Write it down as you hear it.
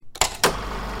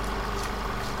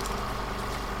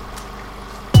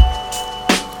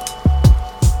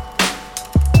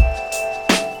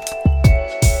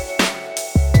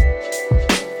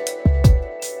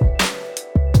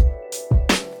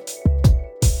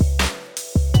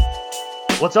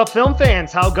What's up, film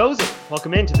fans? How goes it?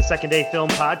 Welcome into the Second Day Film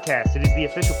Podcast. It is the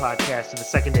official podcast of the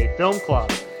Second Day Film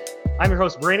Club. I'm your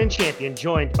host, Brandon Champion,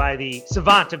 joined by the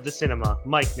savant of the cinema,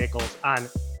 Mike Nichols, on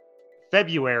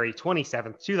February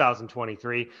 27th,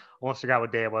 2023. Almost forgot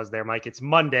what day it was there, Mike. It's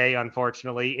Monday,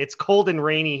 unfortunately. It's cold and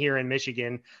rainy here in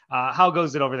Michigan. How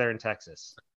goes it over there in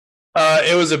Texas?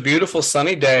 It was a beautiful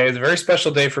sunny day. It's a very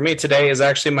special day for me. Today is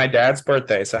actually my dad's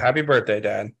birthday, so happy birthday,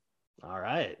 Dad. All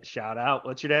right. Shout out.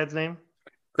 What's your dad's name?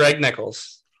 Greg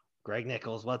Nichols. Greg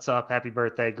Nichols. What's up? Happy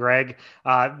birthday, Greg.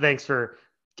 Thanks for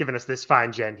giving us this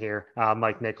fine gent here,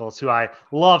 Mike Nichols, who I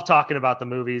love talking about the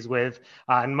movies with.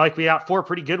 And Mike, we got four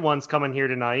pretty good ones coming here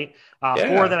tonight.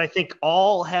 Four that I think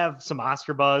all have some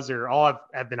Oscar buzz or all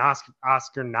have been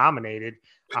Oscar nominated.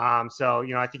 So,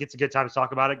 I think it's a good time to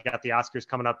talk about it. Got the Oscars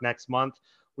coming up next month.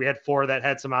 We had four that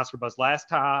had some Oscar buzz last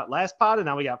pod, and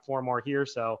now we got four more here.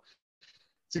 So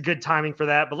it's a good timing for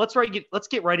that. But let's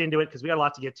get right into it because we got a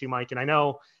lot to get to, Mike. And I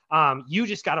know you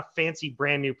just got a fancy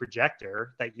brand new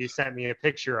projector that you sent me a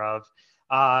picture of.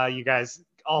 You guys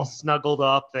all snuggled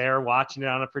up there watching it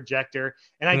on a projector.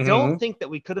 And I don't think that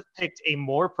we could have picked a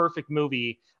more perfect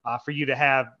movie for you to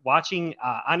have watching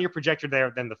on your projector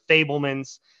there than The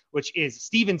Fabelmans, which is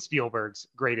Steven Spielberg's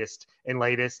greatest and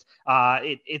latest.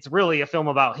 It's really a film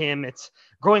about him. It's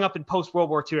growing up in post-World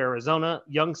War II Arizona.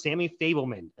 Young Sammy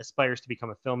Fabelman aspires to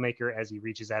become a filmmaker as he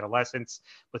reaches adolescence,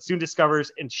 but soon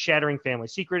discovers a shattering family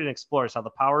secret and explores how the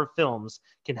power of films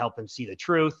can help him see the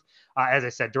truth. As I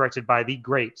said, directed by the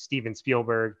great Steven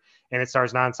Spielberg, and it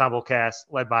stars an ensemble cast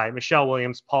led by Michelle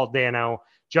Williams, Paul Dano,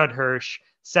 Judd Hirsch,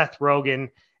 Seth Rogen,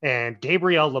 and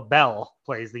Gabriel LaBelle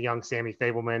plays the young Sammy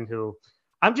Fabelman, who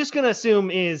I'm just going to assume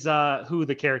is who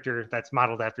the character that's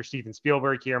modeled after Steven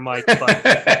Spielberg here, Mike. But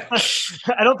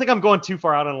I don't think I'm going too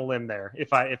far out on a limb there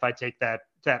if I take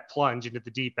that plunge into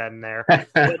the deep end there.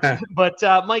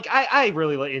 But Mike, I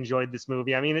really enjoyed this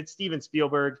movie. I mean, it's Steven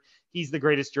Spielberg. He's the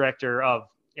greatest director of,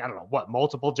 I don't know,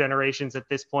 multiple generations at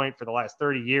this point. For the last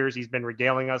 30 years, he's been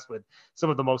regaling us with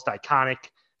some of the most iconic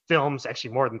films,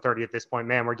 actually more than 30 at this point.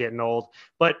 Man, we're getting old.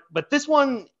 But this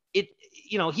one,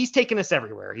 he's taken us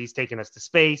everywhere. He's taken us to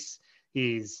space.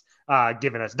 He's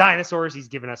given us dinosaurs. He's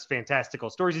given us fantastical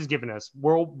stories. He's given us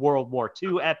World War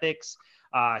II epics.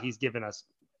 He's given us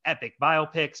epic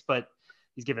biopics, but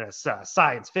he's given us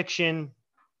science fiction.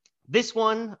 This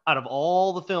one, out of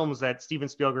all the films that Steven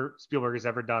Spielberg has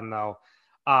ever done, though,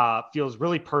 feels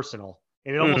really personal.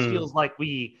 And it almost feels like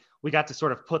we got to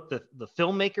sort of put the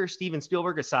filmmaker Steven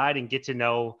Spielberg aside and get to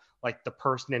know like the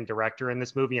person and director in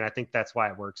this movie. And I think that's why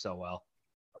it works so well.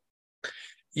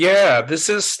 Yeah, this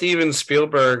is Steven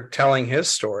Spielberg telling his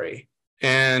story.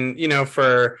 And,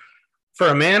 for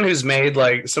a man who's made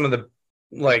like some of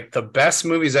the best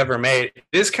movies ever made, it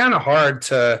is kind of hard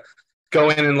to go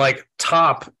in and like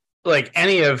top like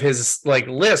any of his like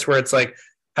lists where it's like,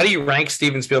 how do you rank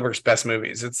Steven Spielberg's best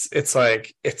movies? It's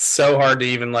like, it's so hard to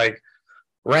even like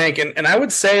rank. And I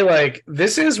would say like,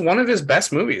 this is one of his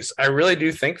best movies. I really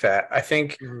do think that. I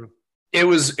think it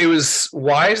was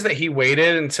wise that he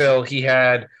waited until he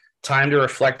had time to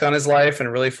reflect on his life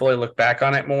and really fully look back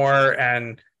on it more.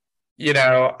 And,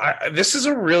 this is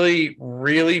a really,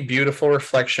 really beautiful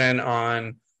reflection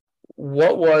on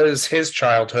what was his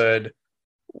childhood,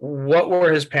 what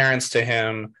were his parents to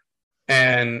him,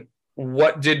 and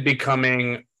what did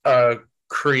becoming a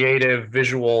creative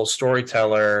visual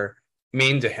storyteller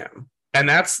mean to him. And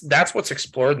that's what's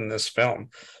explored in this film.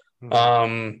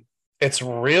 It's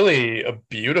really a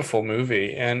beautiful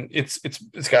movie, and it's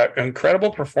got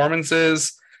incredible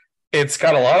performances. It's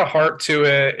got a lot of heart to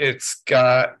it. It's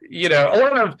got, a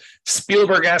lot of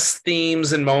Spielberg-esque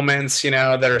themes and moments,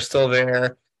 that are still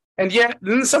there. And yet,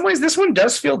 in some ways, this one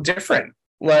does feel different.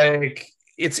 Like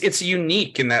it's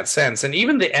unique in that sense. And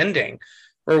even the ending,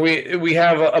 where we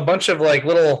have a bunch of like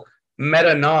little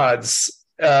meta nods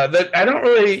that I don't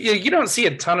really, you don't see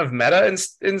a ton of meta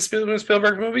in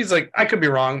Spielberg movies. Like, I could be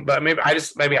wrong, but maybe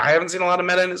I haven't seen a lot of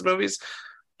meta in his movies.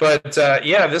 But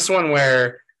this one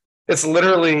where it's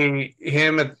literally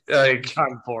him at like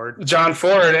John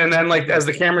Ford, and then like as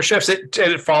the camera shifts,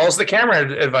 it follows the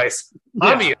camera advice.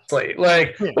 Obviously,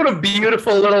 what a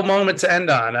beautiful little moment to end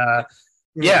on.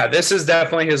 This is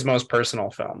definitely his most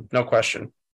personal film, no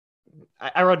question.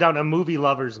 I wrote down a movie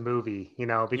lover's movie,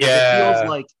 because it feels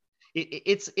like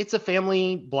it's a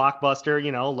family blockbuster,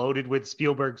 loaded with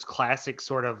Spielberg's classic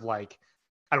sort of like,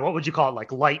 I don't know, what would you call it?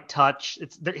 Like light touch.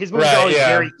 His movies are always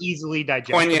very easily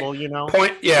digestible,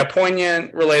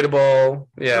 poignant, relatable.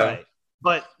 Yeah. Right.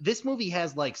 But this movie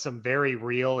has like some very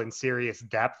real and serious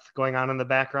depth going on in the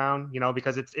background,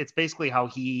 because it's basically how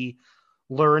he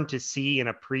learned to see and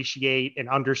appreciate and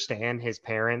understand his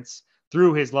parents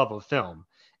through his love of film.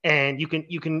 And you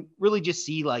can really just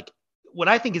see, like, what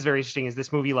I think is very interesting is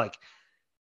this movie, like,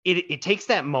 it takes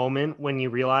that moment when you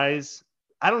realize,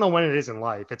 I don't know when it is in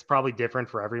life, it's probably different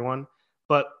for everyone,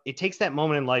 but it takes that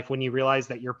moment in life when you realize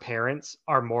that your parents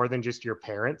are more than just your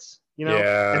parents, you know,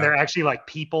 and they're actually like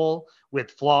people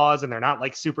with flaws, and they're not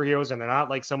like superheroes, and they're not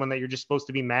like someone that you're just supposed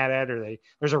to be mad at, or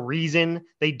there's a reason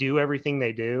they do everything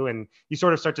they do. And you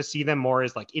sort of start to see them more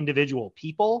as like individual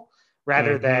people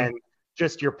rather than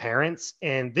just your parents.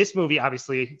 And this movie,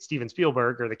 obviously, Steven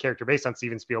Spielberg, or the character based on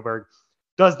Steven Spielberg,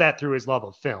 does that through his love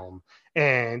of film.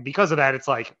 And because of that, it's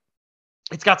like,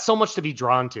 it's got so much to be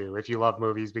drawn to if you love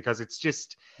movies, because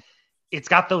it's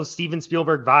got those Steven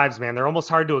Spielberg vibes, man. They're almost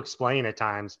hard to explain at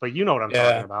times, but you know what I'm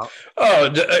talking about. Oh,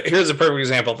 here's a perfect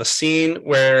example. The scene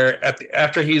where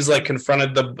after he's like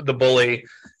confronted the bully,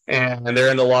 and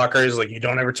they're in the locker, he's like, you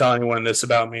don't ever tell anyone this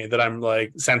about me, that I'm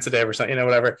like sensitive or something, you know,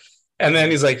 whatever. And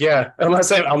then he's like, yeah,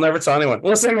 I'll never tell anyone.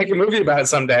 Unless I make a movie about it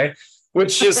someday,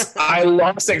 which just, I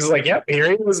lost it. It's like, yep,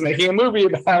 here he was making a movie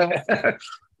about it.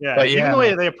 Yeah, but even the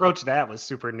way they approached that was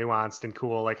super nuanced and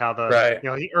cool. Like how you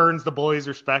know, he earns the bully's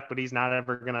respect, but he's not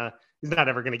ever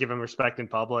gonna give him respect in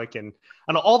public. And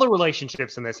all the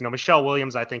relationships in this, you know, Michelle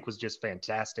Williams, I think, was just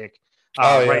fantastic.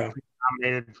 Right,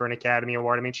 nominated for an Academy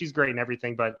Award. I mean, she's great in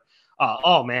everything, but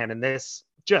oh man, and this,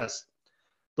 just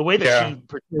the way that she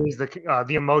portrays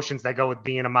the emotions that go with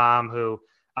being a mom who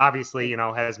obviously, you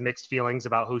know, has mixed feelings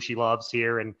about who she loves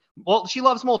here. And well, she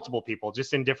loves multiple people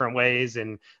just in different ways.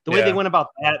 And the way they went about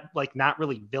that, like not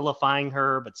really vilifying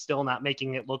her, but still not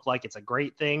making it look like it's a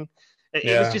great thing.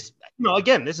 It was just, you know,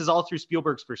 again, this is all through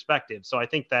Spielberg's perspective. So I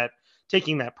think that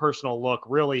taking that personal look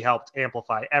really helped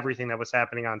amplify everything that was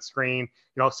happening on screen.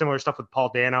 You know, similar stuff with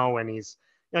Paul Dano, and he's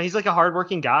like a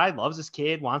hardworking guy, loves his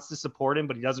kid, wants to support him,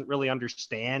 but he doesn't really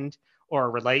understand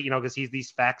or relate, you know, because he's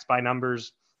these facts by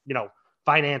numbers, you know,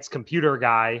 finance computer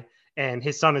guy, and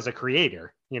his son is a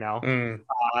creator, you know.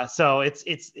 So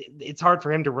it's hard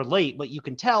for him to relate, but you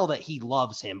can tell that he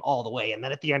loves him all the way. And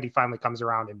then at the end, he finally comes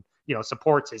around and, you know,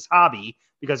 supports his hobby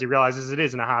because he realizes it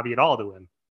isn't a hobby at all to him.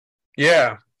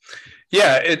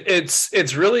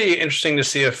 It's really interesting to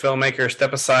see a filmmaker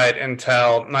step aside and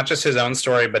tell not just his own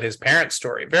story, but his parents'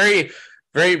 story. Very,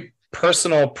 very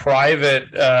personal, private,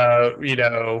 you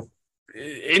know,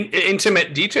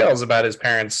 intimate details about his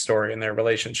parents' story and their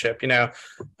relationship. You know,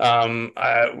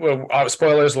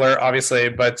 spoilers alert, obviously,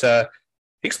 but he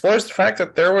explores the fact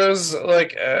that there was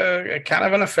like a kind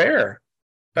of an affair,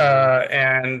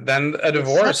 and then a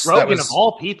divorce. Seth Rogen, of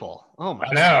all people. Oh my!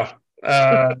 I know.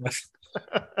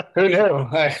 Who knew?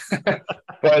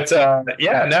 But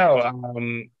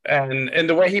and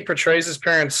the way he portrays his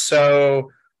parents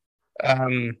so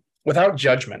without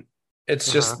judgment.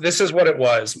 It's just, this is what it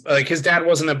was. Like, his dad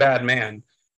wasn't a bad man.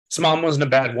 His mom wasn't a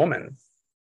bad woman,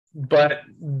 but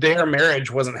their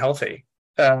marriage wasn't healthy.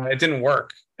 It didn't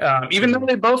work, even though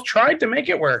they both tried to make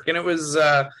it work. And it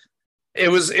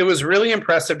was really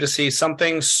impressive to see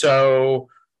something so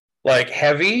like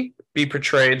heavy be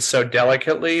portrayed so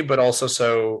delicately, but also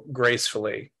so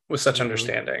gracefully with such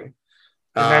understanding.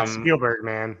 And that's Spielberg,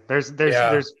 man.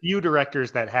 There's few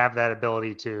directors that have that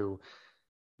ability to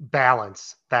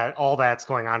balance that, all that's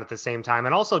going on at the same time,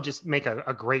 and also just make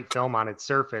a great film on its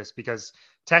surface. Because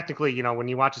technically, you know, when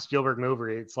you watch a Spielberg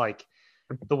movie, it's like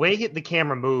the way the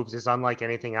camera moves is unlike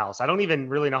anything else. I don't even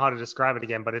really know how to describe it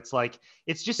again, but it's like,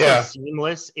 it's just so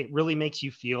seamless. It really makes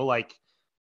you feel like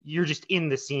you're just in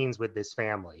the scenes with this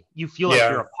family. You feel like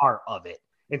you're a part of it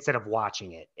instead of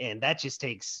watching it. And that just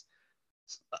takes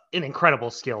an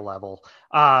incredible skill level.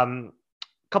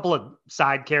 Couple of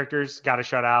side characters got to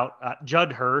shut out.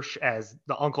 Judd Hirsch as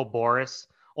the Uncle Boris,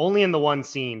 only in the one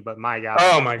scene, but my God.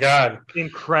 Oh my God.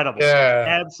 Incredible. Yeah.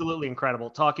 Absolutely incredible.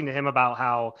 Talking to him about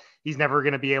how he's never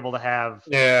going to be able to have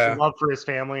love for his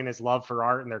family and his love for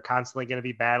art, and they're constantly going to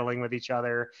be battling with each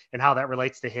other, and how that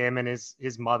relates to him and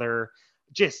his mother.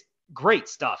 Just great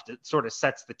stuff that sort of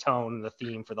sets the tone and the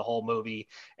theme for the whole movie.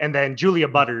 And then Julia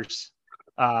Butters,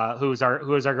 who is our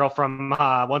girl from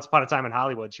Once Upon a Time in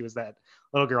Hollywood. She was that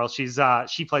little girl. She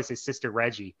plays his sister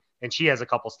Reggie, and she has a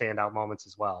couple standout moments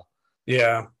as well.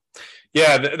 Yeah.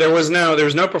 There was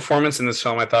no performance in this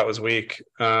film I thought was weak.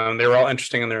 They were all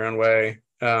interesting in their own way.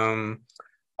 I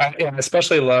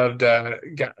especially loved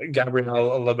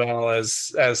Gabrielle Labelle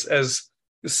as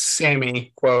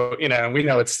Sammy. Quote, you know, we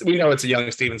know it's a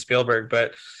young Steven Spielberg,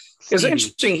 but it's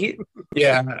interesting.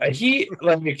 He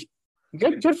like,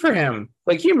 good for him.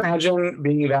 Like, you imagine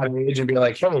being that age and be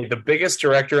like, hey, the biggest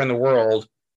director in the world,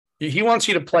 he wants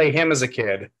you to play him as a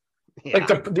kid. Like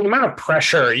the amount of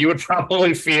pressure you would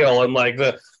probably feel, and like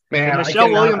the Man, And I Michelle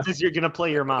cannot. Williams is you're gonna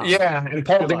play your mom. Yeah, and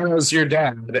Paul Good luck. Dano's your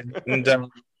dad. And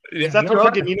Seth no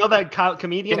Rogen, pressure. you know that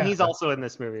comedian? Yeah. He's also in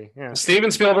this movie. Yeah.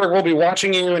 Steven Spielberg will be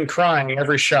watching you and crying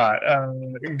every shot.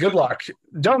 Good luck.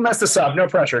 Don't mess this up. No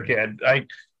pressure, kid.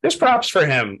 There's props for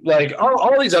him. Like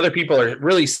all these other people are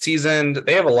really seasoned.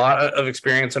 They have a lot of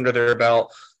experience under their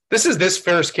belt. This is this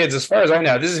first kid's, as far as I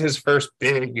know, this is his first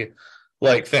big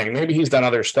like thing. Maybe he's done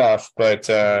other stuff, but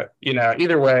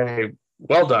either way,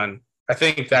 well done. I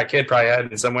think that kid probably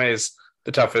had in some ways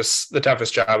the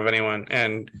toughest job of anyone,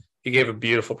 and he gave a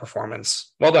beautiful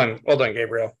performance. Well done,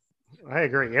 Gabriel. I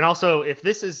agree. And also, if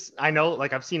this is, I know,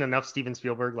 like I've seen enough Steven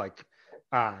Spielberg, like,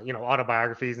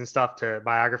 autobiographies and stuff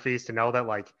biographies to know that,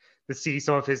 like, to see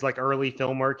some of his like early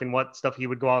film work and what stuff he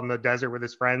would go out in the desert with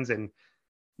his friends. And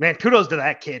man, kudos to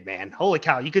that kid, man. Holy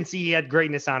cow. You can see he had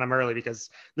greatness on him early, because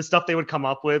the stuff they would come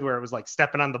up with where it was like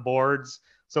stepping on the boards.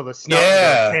 So the snow,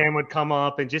 the sand would come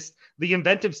up, and just the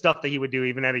inventive stuff that he would do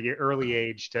even at an early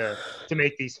age to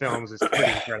make these films is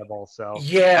pretty incredible. So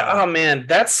oh man,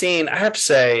 that scene, I have to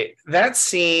say, that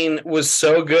scene was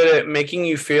so good at making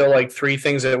you feel like three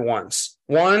things at once.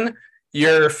 One,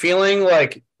 you're feeling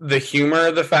like the humor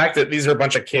of the fact that these are a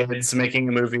bunch of kids making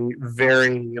a movie,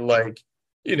 very like,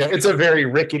 it's a very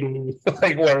rickety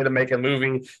like way to make a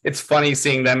movie. It's funny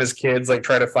seeing them as kids like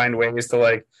try to find ways to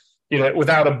like,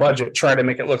 without a budget, try to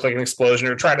make it look like an explosion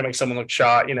or try to make someone look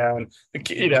shot, and the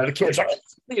kids are,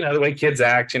 the way kids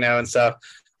act, and stuff.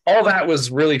 All that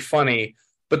was really funny.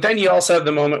 But then you also have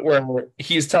the moment where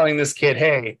he's telling this kid,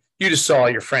 hey, you just saw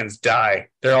your friends die.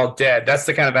 They're all dead. That's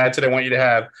the kind of attitude I want you to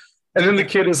have. And then the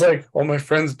kid is like, oh, my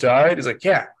friends died? He's like,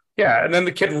 yeah. And then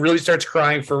the kid really starts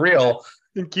crying for real.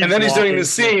 And then he's doing this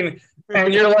scene,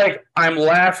 and you're like, I'm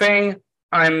laughing,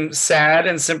 I'm sad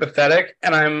and sympathetic,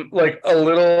 and I'm like a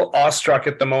little awestruck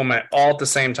at the moment, all at the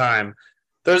same time.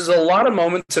 There's a lot of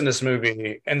moments in this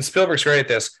movie, and Spielberg's great at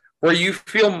this, where you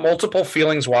feel multiple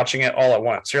feelings watching it all at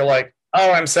once. You're like,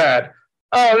 oh, I'm sad.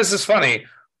 Oh, this is funny.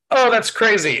 Oh, that's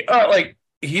crazy. Oh, like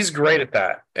he's great at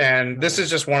that. And this is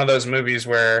just one of those movies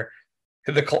where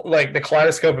the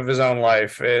kaleidoscope of his own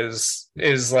life is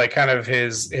like kind of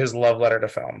his love letter to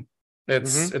film.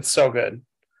 It's so good.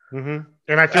 Mm-hmm.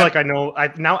 And I feel like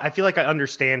I feel like I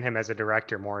understand him as a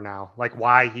director more now, like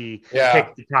why he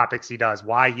picked the topics he does,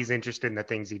 why he's interested in the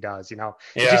things he does. It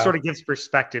just sort of gives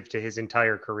perspective to his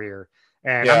entire career.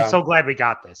 And I'm so glad we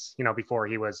got this, before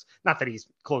he was, not that he's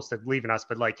close to leaving us,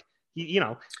 but like,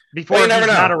 before he's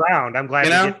not around, I'm glad we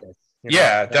get this.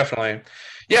 Definitely.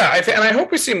 Yeah, and I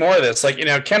hope we see more of this. Like,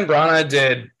 Ken Branagh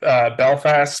did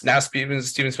Belfast. Now Steven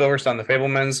Spielberg's done The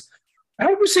Fabelmans. I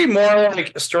hope we see more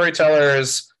like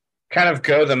storytellers kind of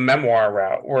go the memoir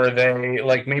route, where they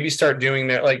like maybe start doing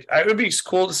their like. It would be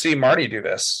cool to see Marty do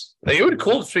this. Like, it would be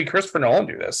cool to see Christopher Nolan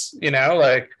do this.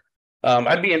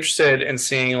 I'd be interested in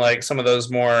seeing like some of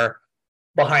those more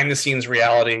behind the scenes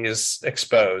realities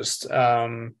exposed.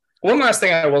 One last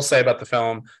thing I will say about the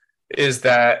film is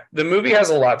that the movie has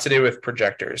a lot to do with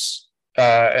projectors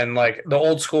and like the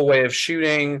old school way of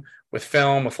shooting with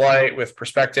film, with light, with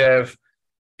perspective.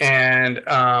 And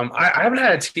I haven't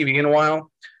had a TV in a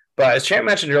while, but as Champ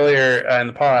mentioned earlier in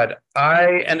the pod,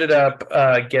 I ended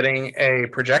up getting a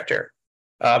projector.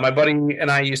 My buddy and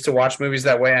I used to watch movies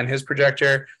that way on his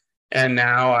projector. And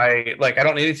now I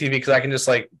don't need a TV because I can just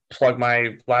like plug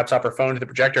my laptop or phone to the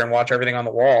projector and watch everything on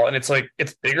the wall. And it's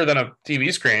bigger than a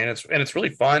TV screen. It's really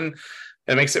fun.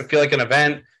 It makes it feel like an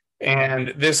event.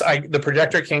 And the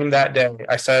projector came that day.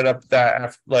 I set it up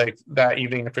that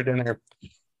evening after dinner.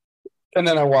 And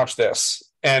then I watched this.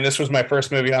 And this was my first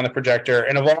movie on the projector.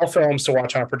 And of all films to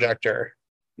watch on a projector,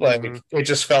 it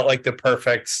just felt like the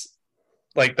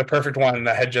perfect one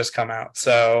that had just come out.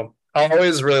 So I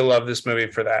always really love this movie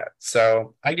for that.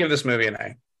 So I give this movie an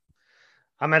A.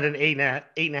 I'm at an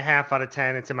 8.5 out of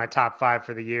 10. It's in my top 5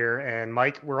 for the year. And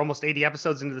Mike, we're almost 80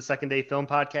 episodes into the Second Day Film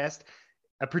Podcast.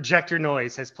 A projector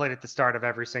noise has played at the start of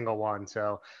every single one.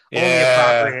 So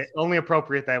only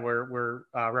appropriate that we're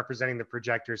representing the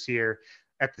projectors here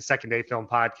at the Second Day Film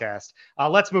Podcast.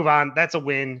 Let's move on. That's a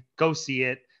win. Go see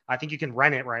it. I think you can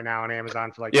rent it right now on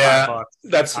Amazon for like $5.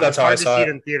 That's how I saw it. See it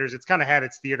in theaters. It's kind of had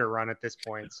its theater run at this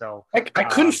point. So I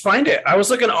couldn't find it. I was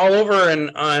looking all over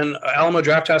on Alamo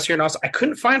Drafthouse here in Austin. I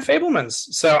couldn't find Fabelmans.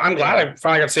 So I'm glad I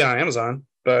finally got to see it on Amazon.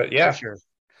 But yeah, for sure.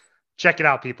 Check it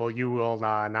out, people. You will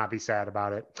not be sad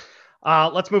about it.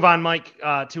 Let's move on, Mike,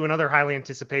 to another highly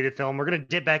anticipated film. We're going to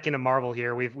dip back into Marvel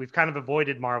here. We've kind of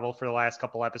avoided Marvel for the last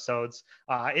couple episodes.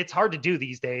 It's hard to do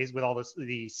these days with all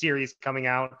the series coming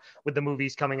out, with the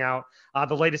movies coming out.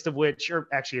 The latest of which, or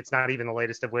actually, it's not even the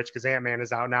latest of which because Ant-Man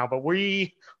is out now. But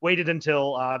we waited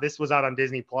until this was out on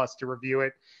Disney Plus to review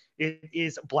it. It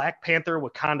is Black Panther: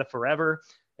 Wakanda Forever.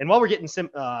 And while we're getting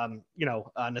some,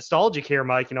 nostalgic here,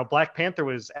 Mike, Black Panther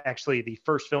was actually the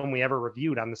first film we ever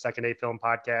reviewed on the Second Day Film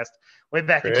podcast way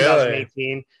back in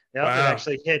 2018. Yeah, wow. It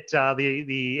actually hit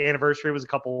the anniversary was a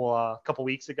couple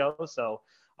weeks ago, so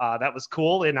that was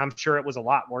cool. And I'm sure it was a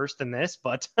lot worse than this,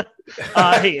 but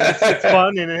hey, it's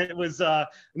fun, and it was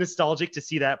nostalgic to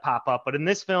see that pop up. But in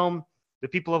this film, the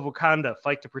people of Wakanda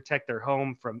fight to protect their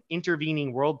home from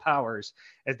intervening world powers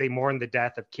as they mourn the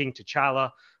death of King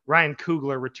T'Challa. Ryan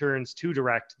Coogler returns to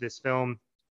direct this film.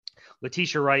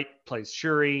 Letitia Wright plays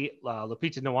Shuri.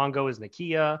 Lupita Nyong'o is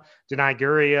Nakia. Denai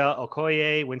Guria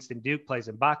Okoye. Winston Duke plays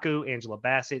M'Baku. Angela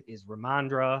Bassett is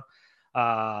Ramandra.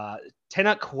 Tenoch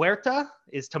Huerta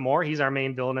is Tamor. He's our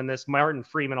main villain in this. Martin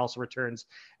Freeman also returns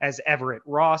as Everett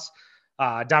Ross.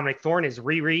 Dominic Thorne is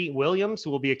Riri Williams, who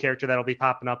will be a character that'll be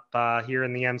popping up here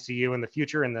in the MCU in the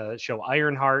future in the show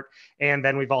Ironheart. And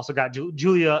then we've also got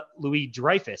Julia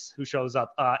Louis-Dreyfus, who shows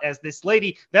up as this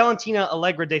lady, Valentina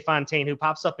Allegra de Fontaine, who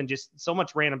pops up in just so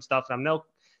much random stuff. And I'm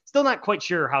still not quite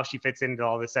sure how she fits into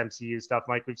all this MCU stuff,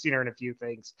 Mike. We've seen her in a few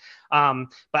things. But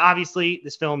obviously,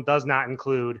 this film does not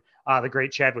include the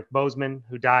great Chadwick Boseman,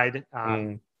 who died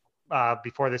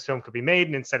before this film could be made,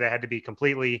 and instead it had to be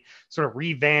completely sort of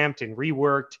revamped and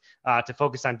reworked to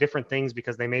focus on different things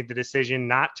because they made the decision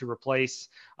not to replace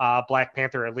Black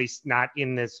Panther, at least not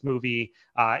in this movie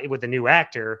with a new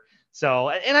actor.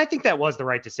 So, and I think that was the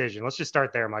right decision. Let's just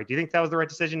start there, Mike. Do you think that was the right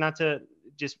decision not to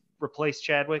just replace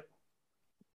Chadwick?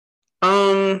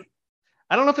 I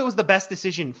don't know if it was the best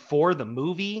decision for the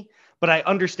movie, but I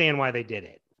understand why they did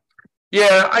it.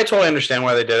 Yeah, I totally understand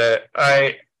why they did it.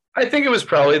 I think it was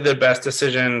probably the best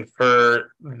decision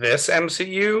for this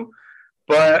MCU,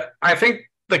 but I think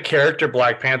the character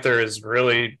Black Panther is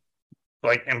really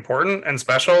like important and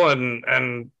special,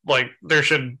 and like there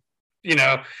should,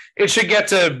 it should get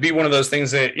to be one of those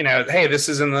things that, hey, this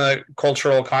is in the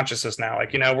cultural consciousness now.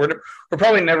 Like, we're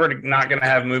probably never not going to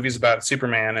have movies about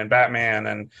Superman and Batman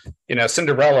and,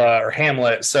 Cinderella or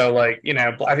Hamlet. So like,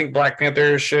 I think Black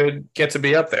Panther should get to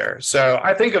be up there. So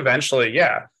I think eventually,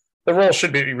 yeah, the role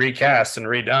should be recast and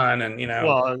redone, and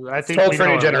well, I think told for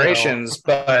new generations.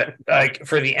 But like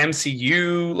for the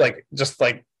MCU, like just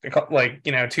like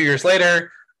 2 years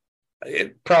later,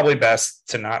 it's probably best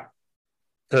to not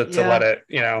to let it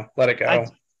go.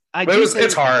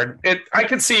 It's hard. I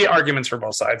could see arguments for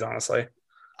both sides, honestly.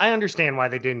 I understand why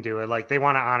they didn't do it. Like they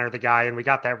want to honor the guy, and we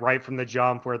got that right from the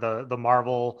jump where the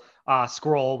Marvel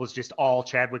scroll was just all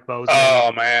Chadwick Boseman.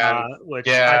 Oh man, which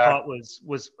I thought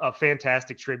was a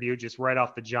fantastic tribute just right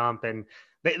off the jump. And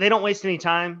they don't waste any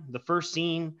time. The first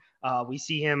scene, we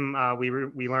see him.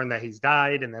 We learn that he's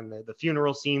died, and then the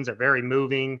funeral scenes are very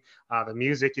moving. The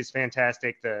music is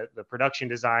fantastic. The production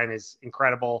design is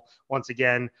incredible. Once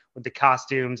again, with the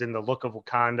costumes and the look of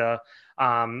Wakanda.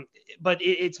 But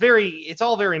it's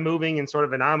all very moving and sort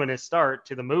of an ominous start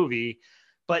to the movie.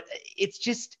 But it's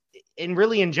just, and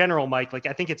really in general, Mike, like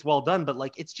I think it's well done, but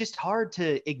like it's just hard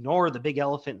to ignore the big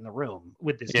elephant in the room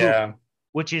with this movie,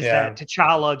 which is that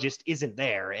T'Challa just isn't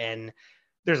there. And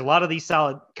there's a lot of these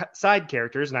solid side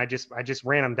characters, and I just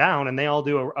ran them down, and they all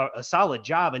do a solid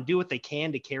job and do what they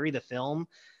can to carry the film.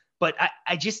 But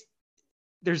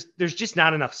there's just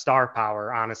not enough star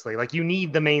power, honestly. Like you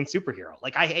need the main superhero.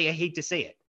 Like I hate to say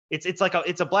it. It's like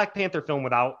it's a Black Panther film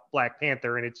without Black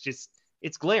Panther, and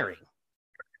it's glaring.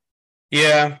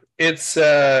 Yeah, it's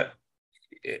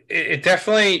it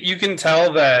definitely, you can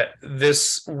tell that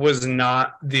this was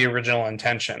not the original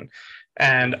intention.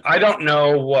 And I don't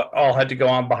know what all had to go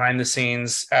on behind the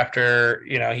scenes after,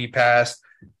 he passed.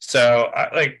 So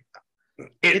I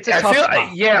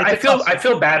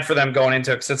feel bad for them going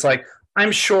into it, because it's like,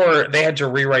 I'm sure they had to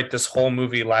rewrite this whole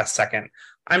movie last second.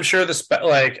 I'm sure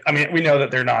we know that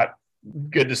they're not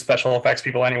good to special effects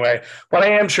people anyway, but I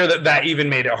am sure that even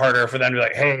made it harder for them to be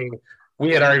like, hey,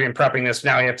 we had already been prepping this.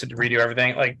 Now we have to redo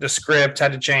everything. Like the script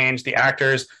had to change, the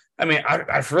actors. I mean,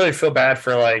 I really feel bad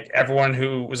for like everyone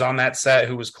who was on that set,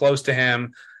 who was close to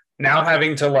him, now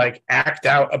having to like act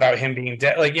out about him being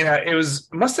dead. Like,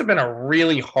 must have been a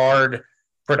really hard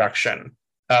production.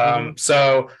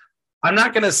 So I'm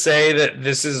not going to say that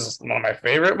this is one of my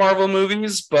favorite Marvel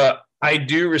movies, but I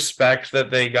do respect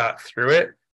that they got through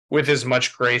it with as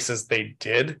much grace as they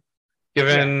did,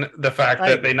 given the fact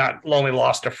that they not only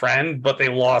lost a friend, but they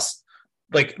lost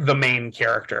like the main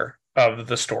character of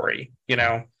the story,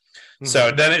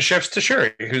 So then it shifts to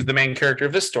Shuri, who's the main character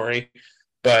of this story.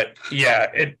 But yeah,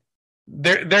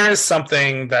 there is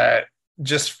something that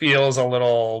just feels a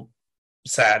little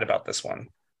sad about this one.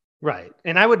 Right.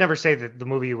 And I would never say that the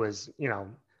movie was,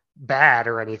 bad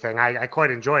or anything. I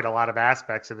quite enjoyed a lot of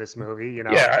aspects of this movie.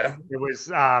 Yeah. It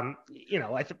was, I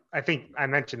think I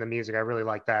mentioned the music. I really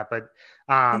like that, but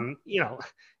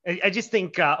I just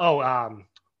think,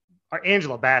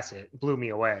 Angela Bassett blew me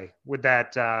away with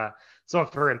that. Some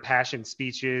of her impassioned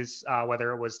speeches,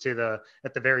 whether it was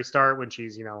at the very start when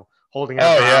she's holding her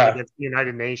Oh ground yeah. against the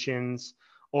United Nations,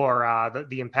 or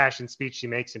the impassioned speech she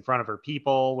makes in front of her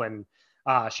people when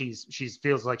she's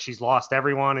feels like she's lost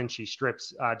everyone, and she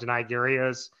strips Denai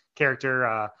Guria's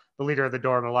character, the leader of the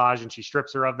Dora Milaje, and she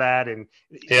strips her of that. And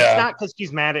it's Yeah. not because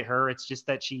she's mad at her; it's just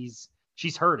that she's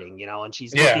hurting, and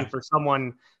she's looking Yeah. for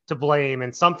someone to blame,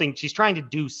 and something she's trying to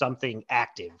do something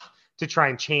active to try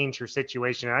and change her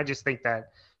situation. And I just think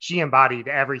that she embodied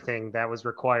everything that was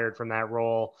required from that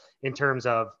role in terms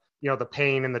of the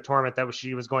pain and the torment that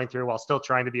she was going through while still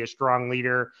trying to be a strong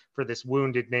leader for this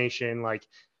wounded nation. Like,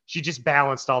 she just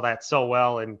balanced all that so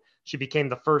well, and she became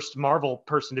the first Marvel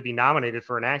person to be nominated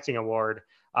for an acting award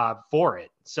for it.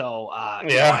 So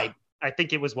Yeah. I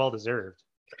think it was well deserved.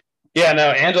 Yeah, no,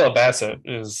 Angela Bassett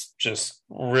is just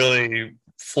really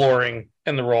flooring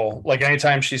in the role. Like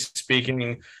anytime she's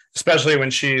speaking, especially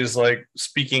when she's like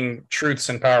speaking truths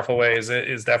in powerful ways, it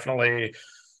is definitely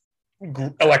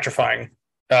electrifying.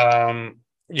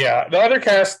 Yeah, the other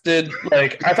cast did,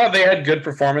 like, I thought they had good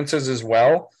performances as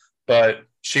well, but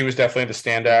she was definitely the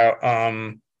standout.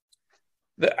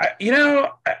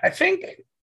 I think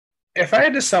if I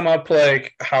had to sum up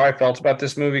like how I felt about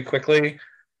this movie quickly,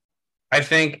 I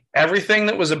think everything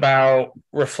that was about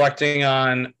reflecting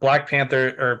on Black Panther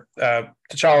or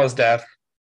T'Challa's death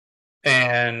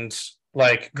and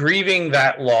like grieving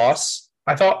that loss,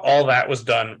 I thought all that was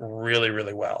done really,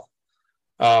 really well.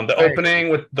 The opening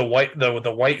with the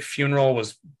white funeral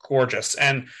was gorgeous,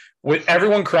 and with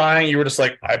everyone crying, you were just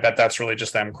like, I bet that's really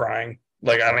just them crying.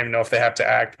 Like, I don't even know if they have to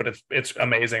act, but it's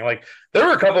amazing. Like, there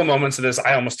were a couple moments of this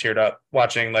I almost teared up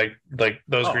watching like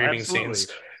those grieving Absolutely. scenes.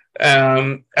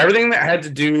 Everything that had to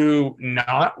do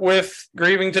not with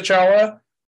grieving T'Challa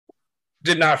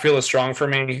did not feel as strong for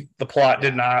me. The plot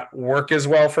did not work as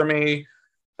well for me.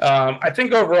 I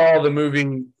think overall the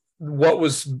movie, what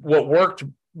worked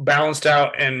balanced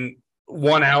out and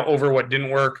won out over what didn't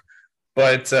work.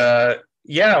 But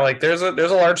like there's a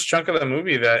large chunk of the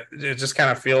movie that it just kind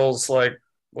of feels like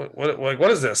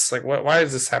what is this? Like why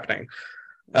is this happening?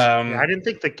 I didn't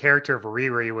think the character of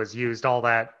Riri was used all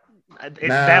that. That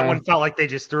No. one felt like they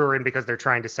just threw her in because they're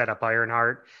trying to set up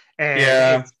Ironheart, and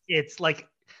Yeah. it's like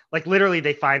literally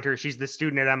they find her. She's the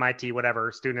student at MIT,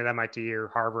 whatever student at MIT or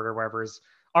Harvard or whatever, is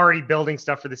already building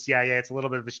stuff for the CIA. It's a little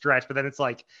bit of a stretch, but then it's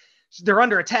like they're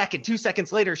under attack, and 2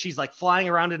 seconds later she's like flying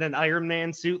around in an Iron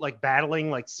Man suit, like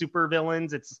battling like super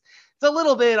villains. It's a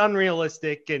little bit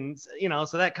unrealistic, and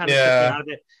so that kind of took me out of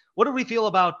it. What do we feel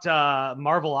about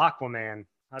Marvel Aquaman?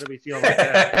 How do we feel about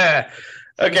that?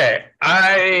 Okay,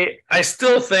 I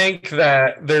still think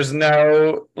that there's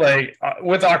no like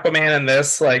with Aquaman in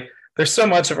this, like there's so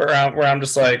much of it around where I'm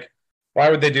just like, why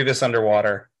would they do this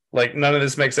underwater? Like none of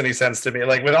this makes any sense to me.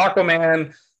 Like with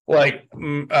Aquaman, like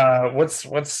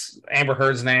what's Amber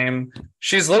Heard's name?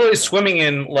 She's literally swimming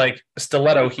in like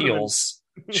stiletto heels.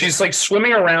 She's like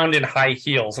swimming around in high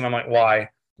heels, and I'm like, why?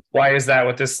 Why is that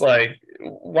with this? Like,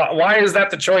 why is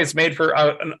that the choice made for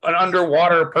an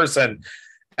underwater person?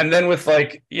 And then with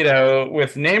like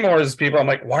with Namor's people, I'm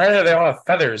like, why do they all have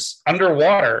feathers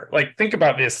underwater? Like, think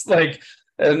about this. Like,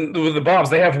 and with the bombs,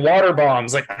 they have water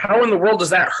bombs. Like, how in the world does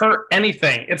that hurt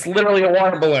anything? It's literally a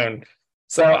water balloon.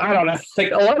 So I don't know.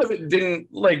 Like, a lot of it didn't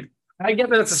like. I get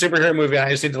that it's a superhero movie, and I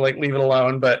just need to like leave it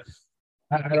alone. But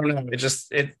I don't know.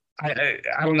 I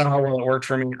don't know how well it worked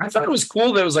for me. I thought it was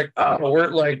cool that it was like, oh,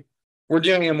 we're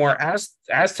doing a more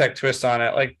Aztec twist on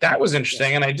it. Like that was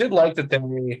interesting, and I did like that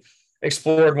they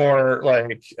explored more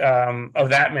like of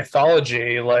that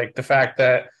mythology, like the fact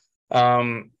that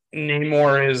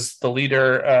Namor is the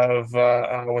leader of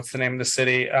what's the name of the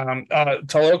city,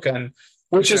 Talokan,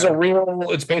 which is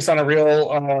it's based on a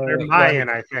real Mayan,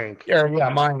 I think.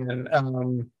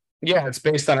 Mayan. It's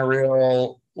based on a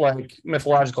real like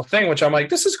mythological thing, which I'm like,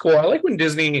 this is cool. I like when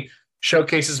Disney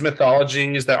showcases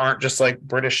mythologies that aren't just like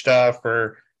British stuff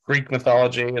or Greek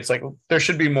mythology. It's like there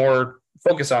should be more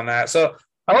focus on that. So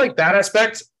I like that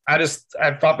aspect. I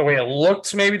thought the way it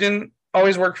looked maybe didn't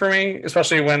always work for me,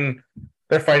 especially when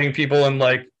they're fighting people in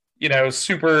like,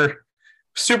 super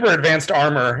advanced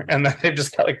armor, and then they've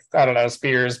just got like, I don't know,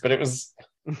 spears, but it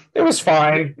was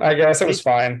fine. I guess it was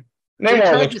fine.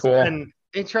 Namor looked cool.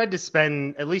 They tried to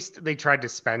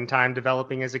spend time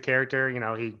developing as a character.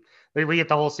 We get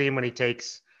the whole scene when he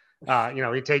takes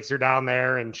He takes her down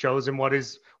there and shows him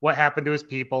what happened to his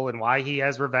people and why he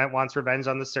wants revenge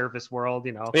on the surface world.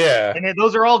 Yeah. And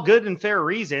those are all good and fair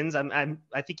reasons. I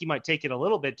think you might take it a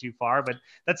little bit too far, but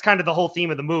that's kind of the whole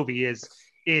theme of the movie is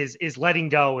letting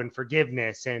go and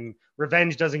forgiveness, and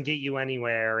revenge doesn't get you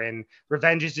anywhere, and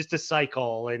revenge is just a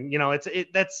cycle, and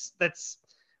that's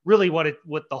really what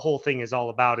the whole thing is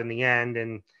all about in the end.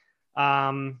 And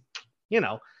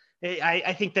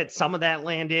I think that some of that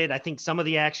landed. I think some of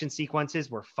the action sequences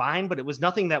were fine, but it was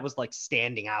nothing that was like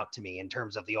standing out to me in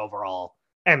terms of the overall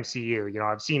MCU.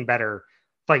 I've seen better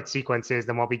fight sequences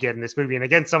than what we get in this movie. And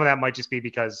again, some of that might just be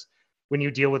because when you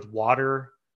deal with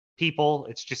water people,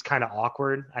 it's just kind of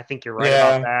awkward. I think you're right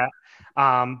about that.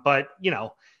 But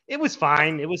it was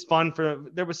fine. It was fun.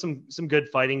 There was some good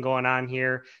fighting going on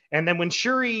here. And then when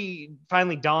Shuri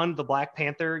finally donned the Black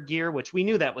Panther gear, which we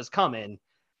knew that was coming,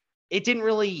 it didn't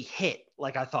really hit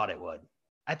like I thought it would.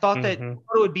 I thought that it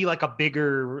would be like a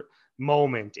bigger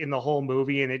moment in the whole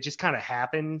movie, and it just kind of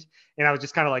happened. And I was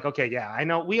just kind of like, okay, yeah, I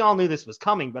know we all knew this was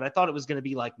coming, but I thought it was going to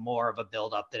be like more of a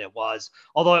build up than it was.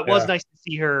 Although it was nice to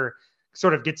see her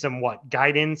sort of get some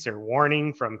guidance or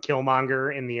warning from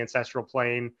Killmonger in the ancestral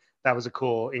plane. That was a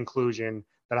cool inclusion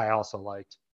that I also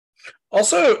liked.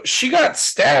 Also, she got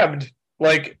stabbed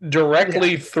like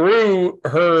directly through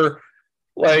her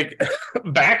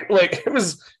back. Like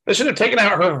they should have taken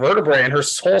out her vertebrae and her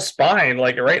whole spine,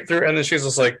 like right through. And then she's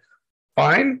just like,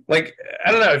 fine. Like,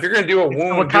 I don't know, if you're gonna do a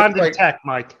wound, Wakandan tech,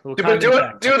 Mike. Do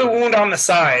the wound on the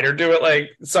side, or do it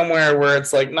like somewhere where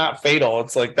it's like not fatal.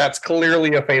 It's like that's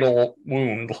clearly a fatal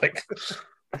wound. Like,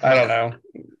 I don't know.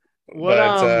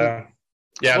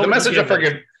 The message of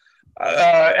forgiveness.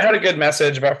 It had a good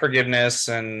message about forgiveness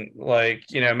and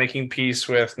making peace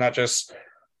with not just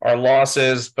our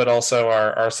losses but also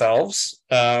ourselves.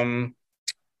 I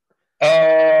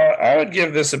would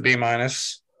give this a B-.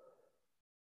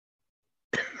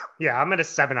 Yeah, I'm at a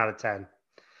 7 out of 10.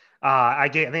 I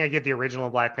think I give the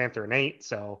original Black Panther an 8,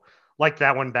 so like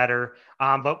that one better.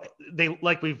 But they,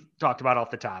 like we've talked about off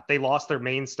the top, they lost their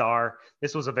main star.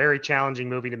 This was a very challenging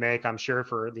movie to make, I'm sure,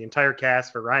 for the entire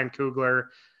cast, for Ryan Coogler,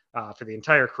 for the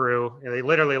entire crew. They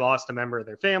literally lost a member of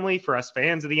their family. For us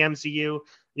fans of the MCU,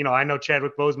 I know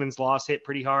Chadwick Boseman's loss hit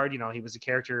pretty hard. He was a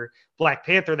character, Black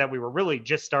Panther, that we were really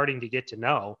just starting to get to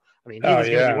know. I mean, he was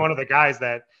going to be one of the guys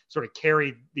that sort of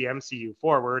carried the MCU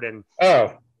forward, and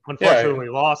unfortunately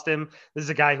lost him. This is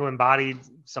a guy who embodied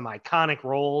some iconic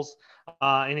roles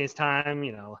in his time,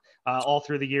 all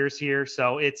through the years here.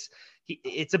 So it's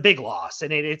a big loss,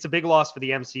 and it's a big loss for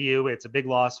the MCU. It's a big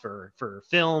loss for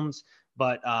films,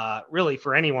 but really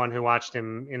for anyone who watched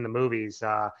him in the movies,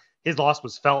 his loss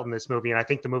was felt in this movie, and I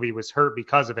think the movie was hurt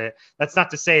because of it. That's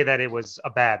not to say that it was a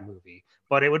bad movie,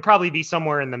 but it would probably be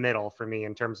somewhere in the middle for me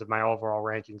in terms of my overall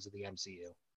rankings of the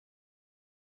MCU.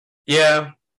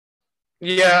 Yeah,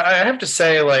 I have to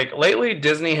say, lately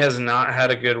Disney has not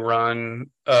had a good run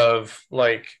of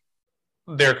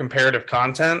their comparative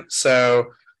content. So,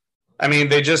 I mean,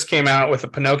 they just came out with a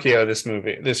Pinocchio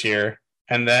this year,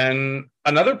 and then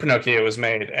another Pinocchio was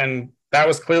made, and that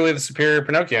was clearly the superior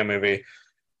Pinocchio movie.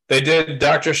 They did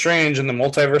Doctor Strange and the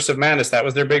Multiverse of Madness. That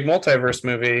was their big multiverse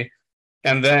movie.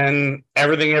 And then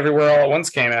Everything Everywhere All at Once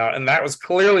came out, and that was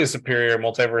clearly a superior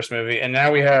multiverse movie. And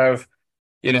now we have,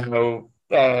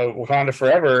 Wakanda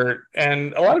Forever.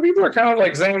 And a lot of people are kind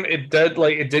of saying it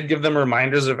did give them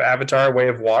reminders of Avatar: Way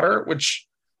of Water, which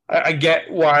I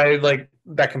get why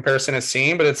that comparison is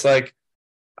seen, but it's I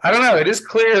don't know. It is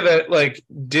clear that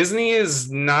Disney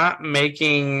is not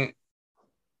making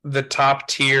the top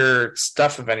tier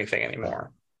stuff of anything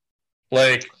anymore.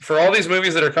 For all these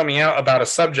movies that are coming out about a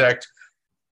subject,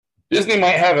 Disney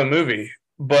might have a movie,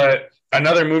 but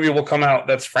another movie will come out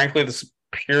that's frankly the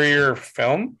superior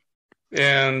film.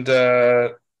 And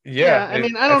I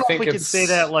mean, I don't know if we could say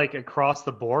that across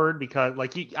the board, because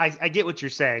I get what you're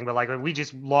saying, but we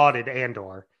just lauded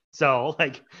Andor. So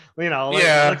and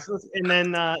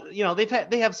then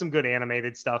they have some good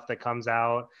animated stuff that comes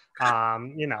out.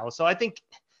 So I think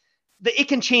it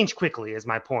can change quickly, is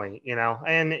my point,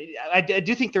 and I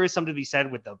do think there is something to be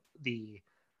said with the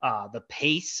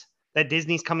pace that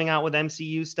Disney's coming out with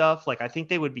MCU stuff. I think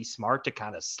they would be smart to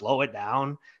kind of slow it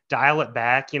down, dial it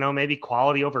back, maybe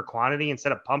quality over quantity.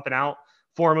 Instead of pumping out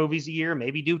 4 movies a year,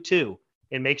 maybe do 2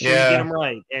 and make sure you get them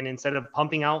right. And instead of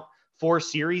pumping out 4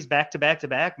 series back to back to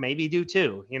back, maybe do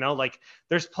 2,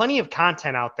 there's plenty of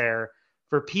content out there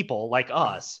for people like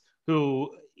us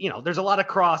who, there's a lot of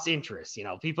cross interests,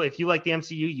 people, if you like the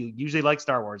MCU, you usually like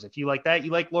Star Wars. If you like that,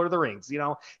 you like Lord of the Rings,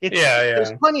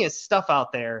 there's plenty of stuff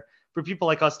out there for people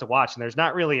like us to watch. And there's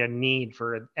not really a need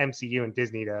for MCU and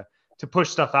Disney to push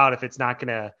stuff out if it's not going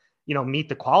to meet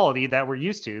the quality that we're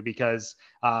used to, because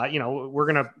we're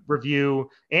going to review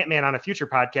Ant-Man on a future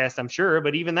podcast, I'm sure,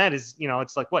 but even that is,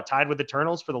 it's like tied with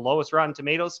Eternals for the lowest Rotten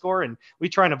Tomatoes score, and we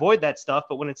try and avoid that stuff,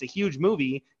 but when it's a huge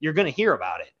movie, you're going to hear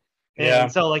about it. Yeah.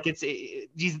 And so like these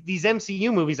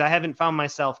MCU movies, I haven't found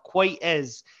myself quite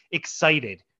as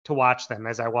excited to watch them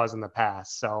as I was in the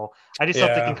past. So I just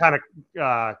hope they can kind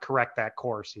of correct that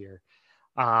course here.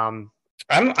 I'm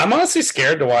honestly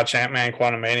scared to watch Ant-Man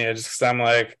Quantumania, just because I'm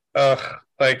like, ugh,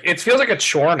 like it feels like a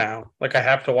chore now. Like I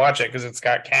have to watch it because it's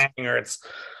got Kang or it's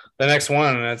the next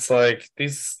one, and it's like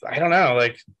I don't know,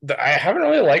 like I haven't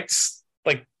really liked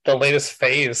like the latest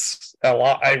Phase a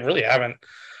lot. I really haven't.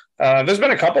 There's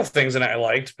been a couple of things that I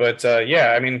liked, but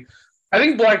I mean, I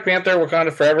think Black Panther: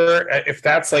 Wakanda Forever, if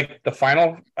that's like the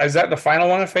final, is that the final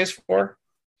one of Phase 4?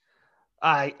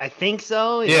 I think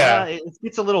so. Yeah.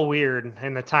 It's a little weird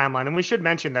in the timeline. And we should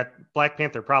mention that Black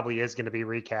Panther probably is going to be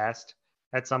recast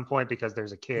at some point, because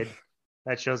there's a kid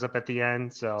that shows up at the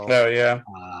end. So,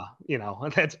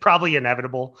 that's probably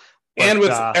inevitable. But, and with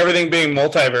everything being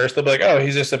multiverse, they'll be like, oh,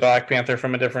 he's just a Black Panther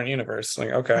from a different universe. Like,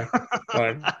 okay,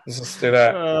 let's just do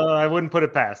that. I wouldn't put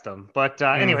it past them. But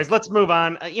anyways, let's move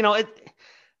on.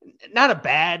 Not a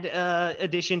bad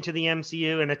addition to the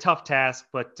MCU and a tough task,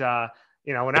 but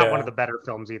not one of the better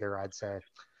films either, I'd say.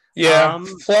 Yeah,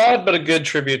 flawed, but a good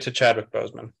tribute to Chadwick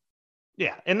Boseman.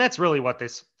 Yeah, and that's really what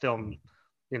this film,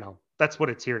 that's what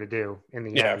it's here to do in the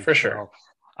end. Yeah, for sure.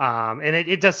 And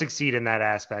it does succeed in that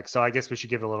aspect. So I guess we should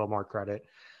give it a little more credit.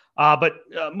 But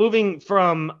moving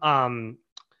from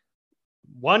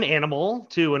one animal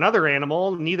to another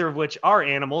animal, neither of which are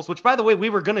animals, which, by the way, we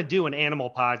were going to do an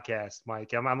animal podcast,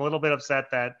 Mike. I'm a little bit upset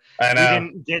that we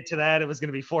didn't get to that. It was going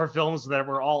to be 4 films that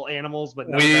were all animals, but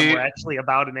none of them were actually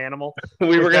about an animal.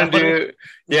 We were going to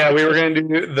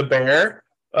do The Bear,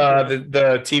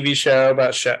 the TV show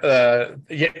about Chef.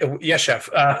 Chef.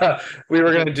 We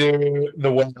were going to do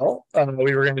The Whale.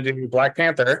 We were going to do Black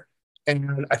Panther.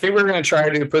 And I think we were going to try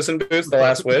to do Puss in Boots: The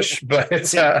Last Wish, but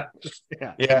it's I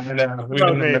know we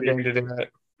didn't end up getting to do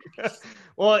that.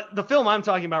 Well, the film I'm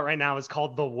talking about right now is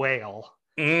called The Whale.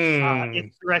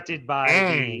 It's directed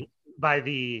by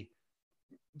the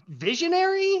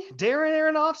visionary Darren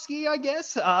Aronofsky, I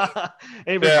guess. A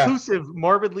reclusive,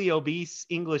 morbidly obese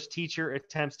English teacher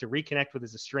attempts to reconnect with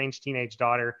his estranged teenage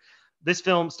daughter. This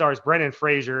film stars Brendan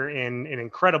Fraser in an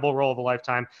incredible role of a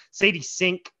lifetime. Sadie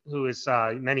Sink, who is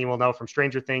many will know from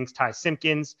Stranger Things, Ty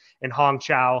Simpkins, and Hong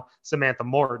Chow, Samantha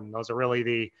Morton. Those are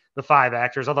really the 5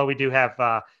 actors. Although we do have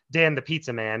Dan the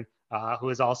Pizza Man, who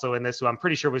is also in this, who I'm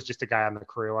pretty sure was just a guy on the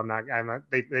crew.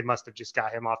 They must have just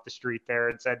got him off the street there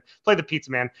and said, play the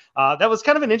Pizza Man. That was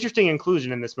kind of an interesting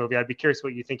inclusion in this movie. I'd be curious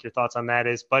what you think your thoughts on that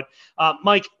is. But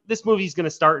Mike, this movie is going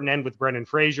to start and end with Brendan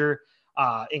Fraser.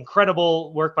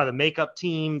 Incredible work by the makeup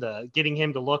team, getting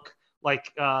him to look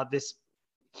like this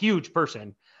huge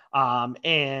person.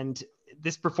 And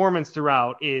this performance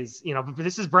throughout is,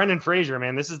 this is Brendan Fraser,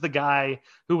 man. This is the guy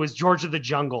who was George of the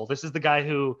Jungle. This is the guy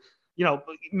who,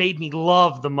 made me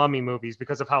love the Mummy movies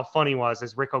because of how fun he was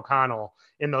as Rick O'Connell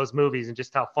in those movies and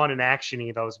just how fun and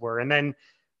actiony those were. And then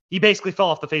he basically fell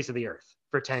off the face of the earth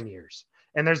for 10 years.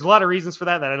 And there's a lot of reasons for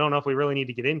that I don't know if we really need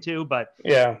to get into, but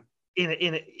yeah.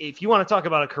 If you want to talk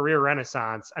about a career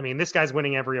renaissance, I mean, this guy's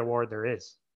winning every award there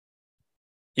is.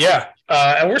 Yeah.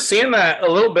 And we're seeing that a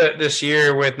little bit this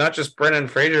year with not just Brendan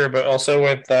Fraser, but also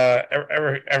with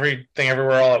Everything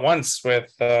Everywhere All at Once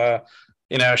with,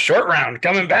 Short Round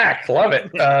coming back. Love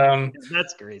it.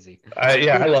 That's crazy.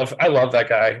 I love that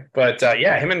guy. But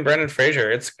him and Brendan Fraser,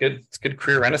 it's good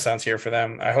career renaissance here for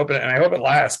them. I hope it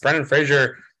lasts. Brendan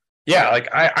Fraser. Yeah, like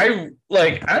I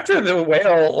like after The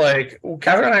Whale, like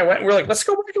Catherine and I we're like, let's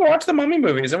go back and watch the Mummy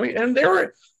movies, and they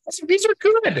were, these are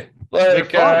good.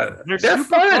 Like they're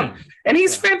fun. And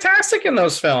he's fantastic in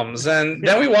those films. And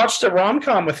then we watched a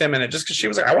rom-com with him in it just because she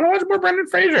was like, I want to watch more Brendan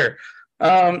Fraser.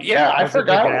 I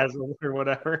forgot or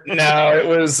whatever. No, it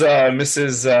was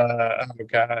Mrs. Oh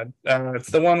God, it's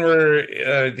the one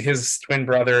where his twin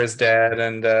brother is dead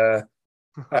and.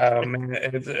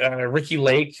 Ricky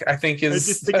Lake, I think is.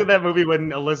 I just think of that movie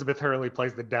when Elizabeth Hurley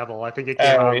plays the devil. I think it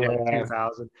came out in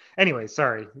 2000. Anyway,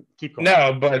 sorry, keep going.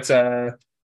 No, but Mrs.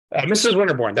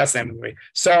 Winterborn, that's the name of the movie.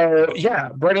 So yeah,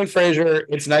 Brendan Fraser.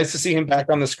 It's nice to see him back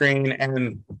on the screen,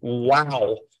 and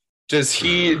wow, does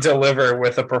he deliver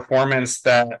with a performance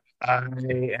that I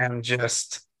am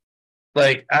just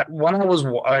like. When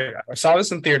I saw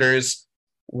this in theaters,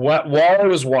 while I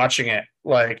was watching it,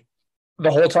 like. The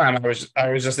whole time I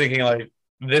was just thinking like,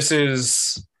 this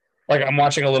is like I'm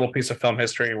watching a little piece of film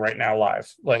history right now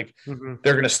live. Like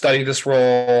they're going to study this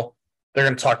role. they're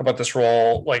going to talk about this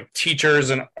role. Like teachers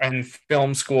and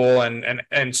film school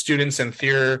and students in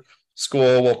theater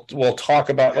school will talk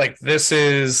about like this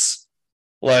is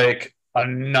like a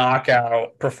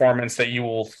knockout performance that you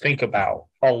will think about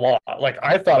a lot. Like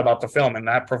I thought about the film and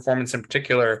that performance in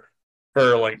particular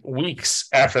for like weeks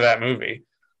after that movie.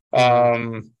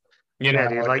 You know,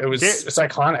 dude, like it's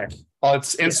iconic. Oh,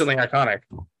 it's instantly iconic.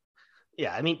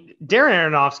 Yeah, I mean, Darren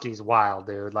Aronofsky's wild,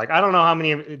 dude. Like, I don't know how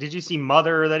many. Did you see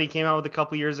Mother that he came out with a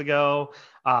couple years ago?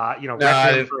 You know,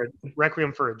 No,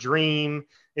 Requiem for a Dream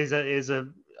is a.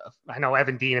 I know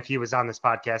Evan Dean, if he was on this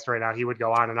podcast right now, he would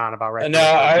go on and on about Requiem. No,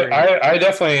 I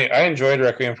definitely enjoyed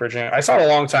Requiem for a Dream. I saw it a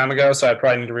long time ago, so I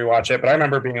probably need to rewatch it. But I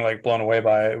remember being like blown away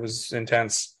by it. It was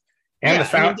intense. And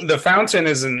the Fountain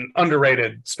is an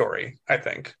underrated story, I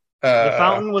think. The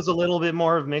Fountain was a little bit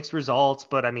more of mixed results,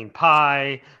 but I mean,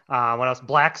 Pi. What else?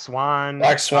 Black Swan.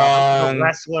 The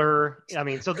Wrestler. I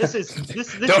mean, so this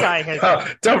guy has.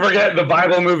 Don't forget the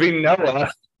Bible movie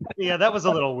Noah. Yeah, that was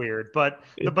a little weird, but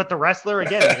The Wrestler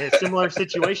again, a similar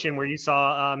situation where you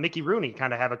saw Mickey Rooney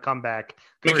kind of have a comeback.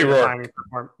 Mickey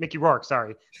Rourke,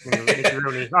 sorry, Mickey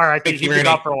Rooney. All right, he's been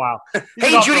off for a while.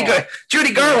 Hey,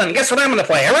 Judy Garland, guess what I'm going to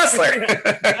play? A wrestler.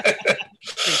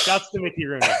 Shouts to Mickey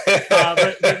Rooney,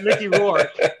 but Mickey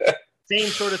Rourke, same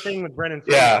sort of thing with Brendan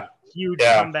Fraser. Yeah, huge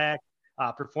comeback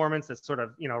performance that sort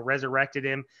of resurrected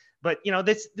him. But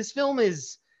this film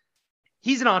is.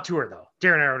 He's an auteur, though,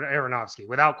 Darren Aronofsky,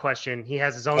 without question. He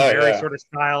has his own sort of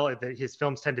style. His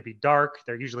films tend to be dark.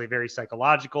 They're usually very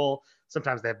psychological.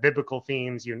 Sometimes they have biblical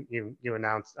themes. You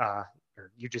announced,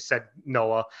 or you just said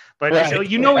Noah. But right. So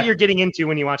you know what you're getting into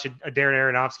when you watch a Darren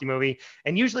Aronofsky movie.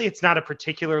 And usually it's not a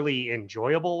particularly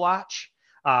enjoyable watch.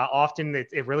 Often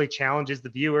it really challenges the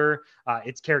viewer.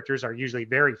 Its characters are usually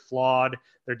very flawed.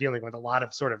 They're dealing with a lot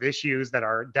of sort of issues that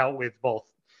are dealt with both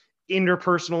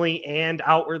interpersonally and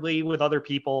outwardly with other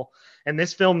people. And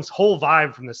this film's whole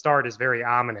vibe from the start is very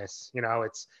ominous.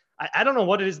 I don't know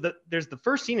what it is. There's the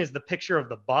first scene is the picture of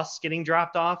the bus getting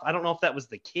dropped off. I don't know if that was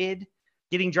the kid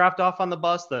getting dropped off on the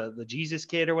bus, the Jesus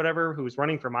kid or whatever, who was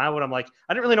running from Iowa. I'm like,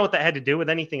 I didn't really know what that had to do with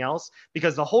anything else,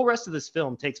 because the whole rest of this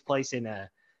film takes place in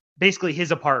basically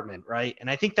his apartment, right? And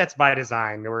I think that's by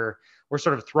design. We're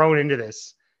sort of thrown into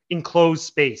this enclosed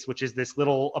space, which is this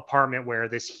little apartment where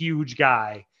this huge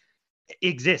guy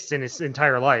exists in his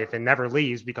entire life and never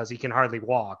leaves because he can hardly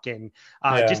walk. And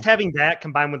just having that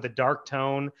combined with the dark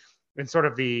tone and sort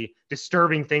of the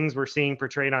disturbing things we're seeing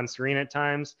portrayed on screen at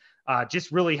times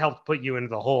just really helped put you into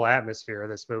the whole atmosphere of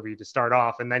this movie to start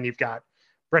off. And then you've got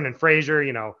Brendan Fraser,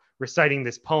 reciting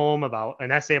this poem about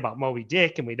an essay about Moby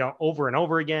Dick, and we don't over and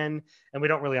over again, and we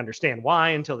don't really understand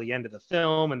why until the end of the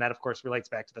film. And that of course relates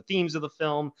back to the themes of the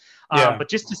film. But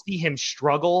just to see him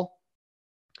struggle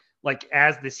like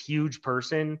as this huge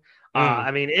person, I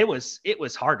mean, it was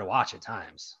hard to watch at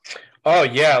times. Oh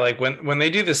yeah, like when they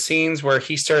do the scenes where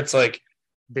he starts like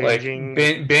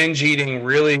binge eating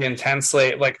really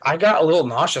intensely, like I got a little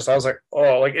nauseous. I was like,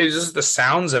 oh, like it's just the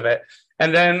sounds of it.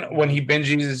 And then when he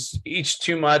binges eats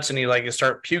too much and he like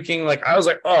start puking, like I was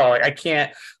like, oh, like I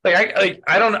can't,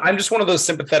 I don't. I'm just one of those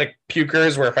sympathetic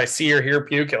pukers where if I see or hear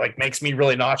puke, it like makes me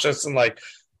really nauseous. And like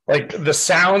the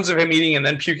sounds of him eating and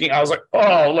then puking, I was like,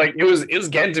 oh, like it was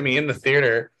getting to me in the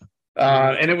theater.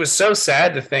 And it was so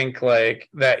sad to think like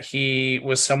that he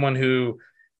was someone who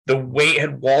the weight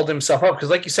had walled himself up.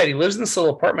 Because like you said, he lives in this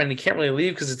little apartment and he can't really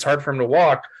leave because it's hard for him to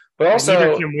walk. But also,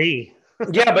 neither can we.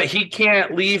 Yeah, but he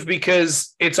can't leave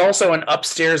because it's also an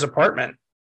upstairs apartment.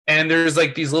 And there's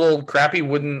like these little crappy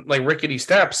wooden, like rickety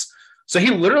steps. So he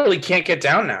literally can't get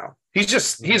down now. He's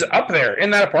up there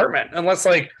in that apartment unless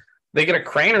like they get a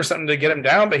crane or something to get him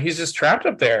down, but he's just trapped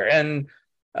up there. And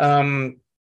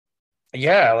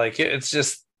yeah, like it's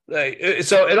just like,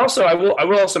 so it also, I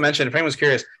will also mention, if anyone's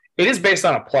curious, it is based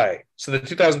on a play. So the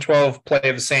 2012 play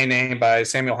of the same name by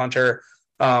Samuel Hunter.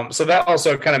 So that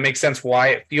also kind of makes sense why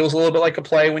it feels a little bit like a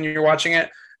play when you're watching it.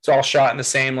 It's all shot in the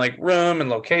same like room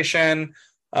and location.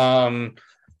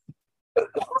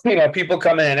 People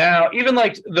come in and out, even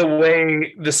like the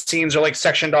way the scenes are like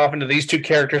sectioned off into these two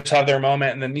characters have their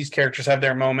moment and then these characters have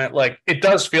their moment. Like it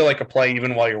does feel like a play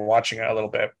even while you're watching it a little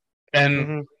bit.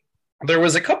 And there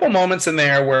was a couple moments in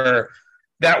there where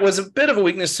that was a bit of a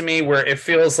weakness to me, where it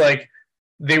feels like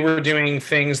they were doing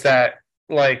things that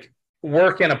like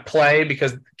work in a play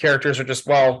because characters are just,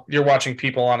 well, you're watching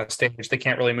people on a stage. They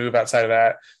can't really move outside of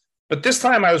that. But this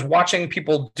time I was watching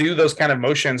people do those kind of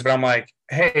motions, but I'm like,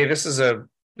 hey, this is a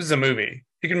movie.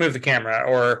 You can move the camera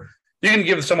or you can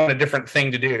give someone a different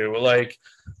thing to do. Like,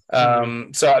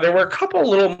 so there were a couple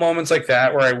little moments like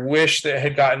that where I wish that it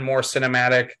had gotten more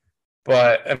cinematic,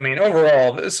 but I mean,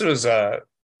 overall, this was a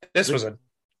This was a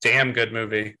damn good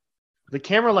movie. The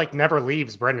camera like never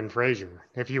leaves Brendan Fraser.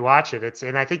 If you watch it,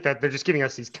 and I think that they're just giving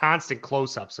us these constant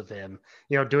close-ups of him,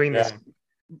 doing this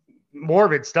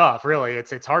morbid stuff. Really,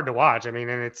 it's hard to watch. I mean,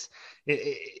 and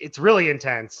it's really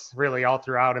intense, really all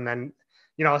throughout. And then,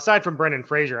 aside from Brendan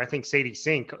Fraser, I think Sadie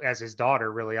Sink as his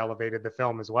daughter really elevated the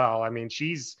film as well. I mean,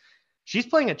 she's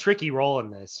playing a tricky role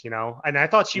in this, and I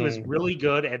thought she was really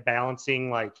good at balancing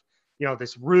like,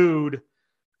 this rude,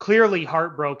 clearly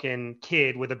heartbroken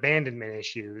kid with abandonment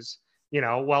issues,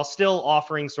 while still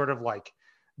offering sort of like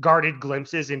guarded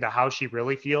glimpses into how she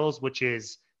really feels, which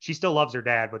is she still loves her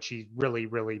dad, but she's really,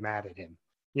 really mad at him,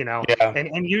 Yeah.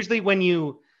 And usually when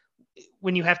you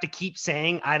have to keep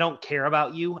saying, I don't care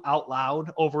about you out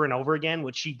loud over and over again,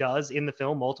 which she does in the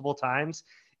film multiple times,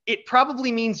 it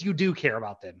probably means you do care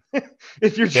about them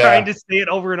if you're trying to say it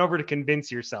over and over to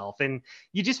convince yourself. And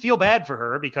you just feel bad for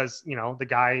her because, the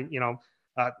guy,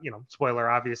 spoiler,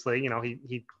 obviously,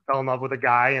 he fell in love with a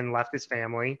guy and left his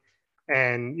family.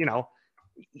 And,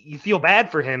 you feel bad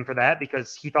for him for that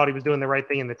because he thought he was doing the right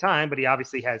thing in the time, but he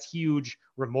obviously has huge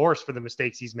remorse for the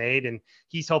mistakes he's made. And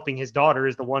he's hoping his daughter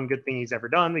is the one good thing he's ever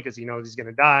done because he knows he's going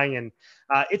to die. And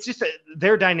it's just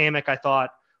their dynamic, I thought,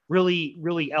 really,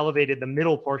 really elevated the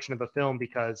middle portion of the film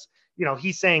because,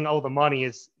 he's saying, oh, the money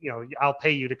is, I'll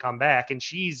pay you to come back. And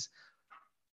she's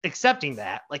accepting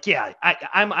that. Like, yeah,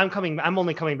 I'm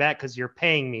only coming back because you're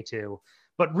paying me to.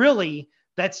 But really,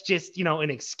 that's just, an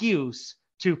excuse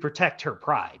to protect her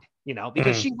pride,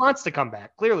 because she wants to come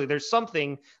back. Clearly, there's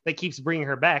something that keeps bringing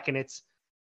her back. And it's,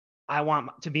 I want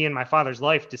to be in my father's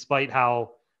life despite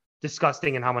how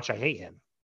disgusting and how much I hate him.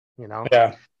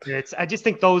 Yeah. I just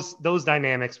think those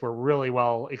dynamics were really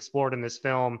well explored in this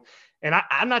film. And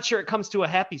I'm not sure it comes to a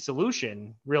happy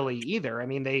solution really either. I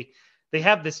mean, they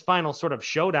have this final sort of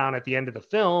showdown at the end of the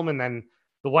film, and then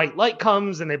the white light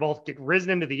comes and they both get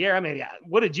risen into the air. I mean,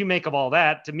 what did you make of all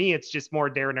that? To me, it's just more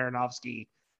Darren Aronofsky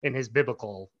and his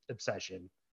biblical obsession.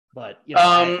 But,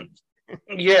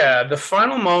 yeah, the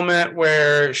final moment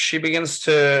where she begins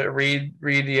to read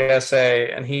the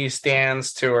essay and he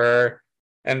stands to her,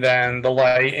 and then the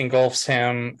light engulfs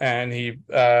him, and he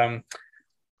and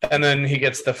then he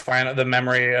gets the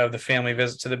memory of the family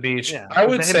visit to the beach. Yeah. I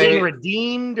would say being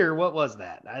redeemed, or what was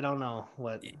that? I don't know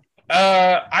what.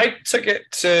 I took it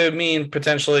to mean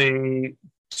potentially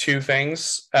two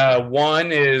things.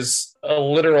 One is a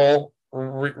literal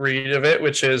read of it,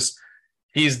 which is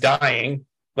he's dying.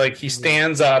 Like he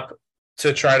stands up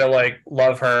to try to like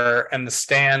love her, and the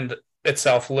stand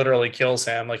itself literally kills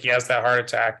him. Like he has that heart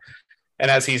attack. And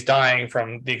as he's dying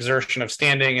from the exertion of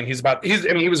standing, and he was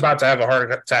about to have a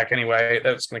heart attack anyway,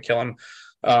 that was going to kill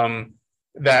him.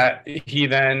 That he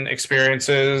then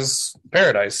experiences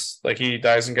paradise, like he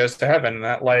dies and goes to heaven, and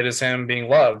that light is him being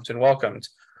loved and welcomed.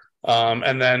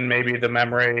 And then maybe the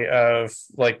memory of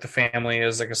like the family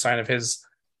is like a sign of his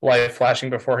life flashing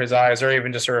before his eyes, or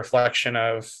even just a reflection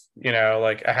of,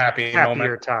 like a happier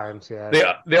moment. Times.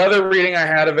 Yeah. The other reading I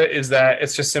had of it is that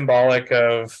it's just symbolic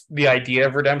of the idea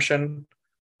of redemption.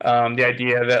 The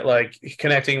idea that like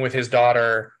connecting with his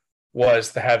daughter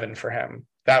was the heaven for him.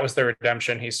 That was the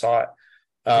redemption he sought.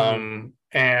 And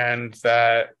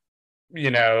that,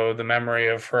 the memory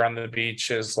of her on the beach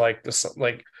is like this,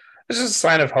 like this is a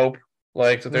sign of hope,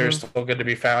 like that there's still good to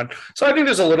be found. So I think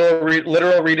there's a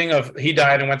literal reading of he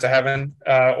died and went to heaven,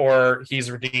 or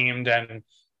he's redeemed, and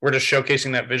we're just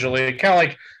showcasing that visually, kind of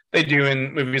like they do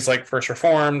in movies like First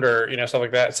Reformed or stuff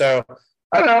like that. So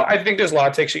I don't know. I think there's a lot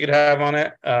of takes you could have on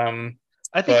it.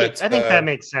 I think that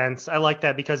makes sense. I like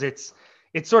that because it's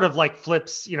sort of like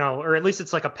flips, or at least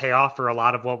it's like a payoff for a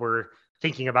lot of what we're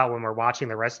thinking about when we're watching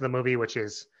the rest of the movie, which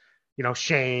is,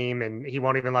 shame, and he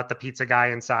won't even let the pizza guy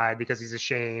inside because he's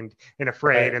ashamed and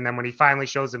afraid. Right. And then when he finally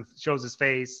shows his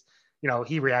face,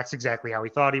 he reacts exactly how he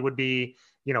thought he would be.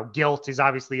 Guilt is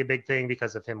obviously a big thing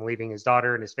because of him leaving his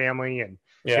daughter and his family and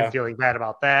him feeling bad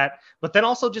about that. But then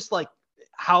also just like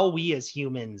how we as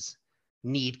humans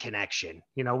need connection.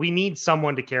 We need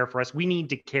someone to care for us. We need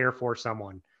to care for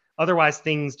someone. Otherwise,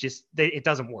 things it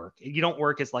doesn't work. You don't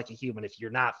work as like a human if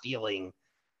you're not feeling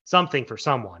something for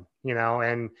someone,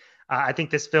 and I think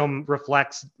this film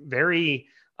reflects very,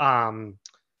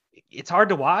 it's hard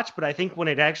to watch, but I think when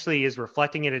it actually is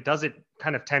reflecting it does it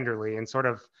kind of tenderly and sort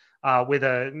of with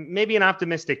maybe an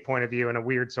optimistic point of view in a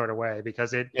weird sort of way,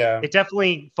 because it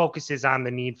definitely focuses on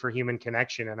the need for human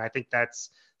connection. And I think that's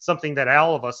something that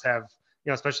all of us have,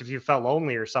 especially if you felt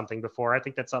lonely or something before. I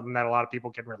think that's something that a lot of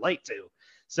people can relate to.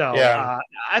 So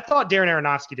I thought Darren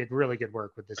Aronofsky did really good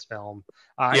work with this film.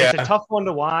 It's a tough one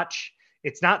to watch.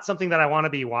 It's not something that I want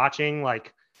to be watching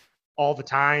like all the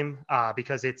time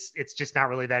because it's just not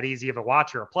really that easy of a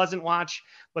watch or a pleasant watch.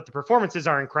 But the performances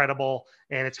are incredible,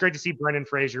 and it's great to see Brendan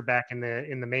Fraser back in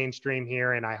the mainstream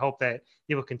here. And I hope that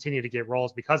he will continue to get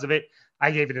roles because of it.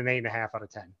 I gave it an 8.5 out of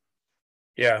 10.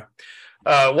 Yeah.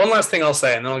 One last thing I'll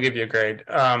say, and then I'll give you a grade.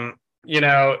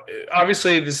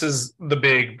 Obviously this is the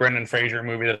big Brendan Fraser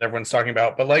movie that everyone's talking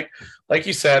about, but like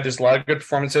you said, there's a lot of good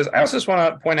performances. I also just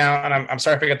want to point out, and I'm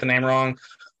sorry if I get the name wrong,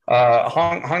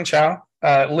 Hong Chow,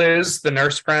 Liz, the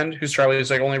nurse friend, who's Charlie's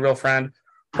like only real friend.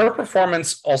 Her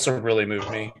performance also really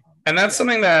moved me, and that's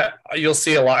something that you'll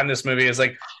see a lot in this movie. Is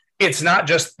like it's not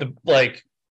just the like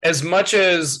as much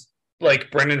as like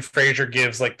Brendan Fraser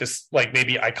gives like this like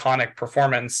maybe iconic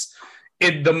performance.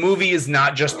 The movie is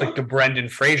not just like the Brendan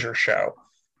Fraser show.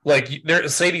 Like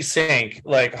there's Sadie Sink,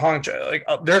 like Hong, like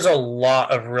there's a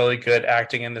lot of really good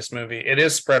acting in this movie. It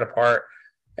is spread apart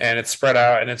and it's spread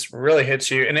out and it's really hits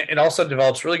you. And it also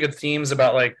develops really good themes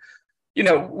about like,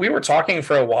 we were talking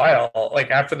for a while,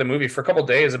 like after the movie for a couple of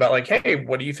days about like, hey,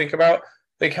 what do you think about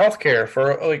like healthcare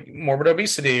for like morbid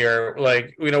obesity or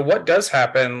like, what does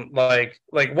happen? Like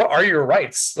what are your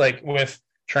rights? Like with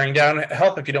turning down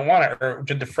help if you don't want it, or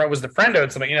was the friend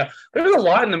owed something? There's a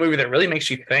lot in the movie that really makes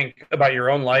you think about your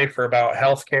own life or about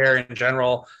healthcare in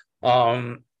general.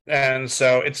 And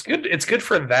so it's good. It's good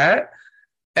for that.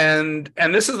 And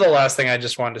this is the last thing I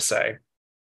just wanted to say.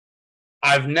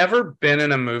 I've never been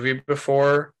in a movie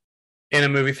before, in a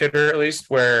movie theater at least,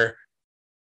 where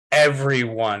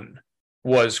everyone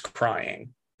was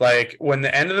crying. Like when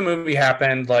the end of the movie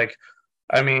happened, like,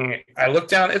 I mean, I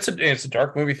looked down, it's a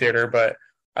dark movie theater, but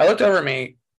I looked over at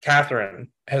me. Catherine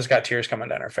has got tears coming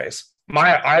down her face.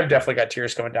 I've definitely got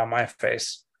tears coming down my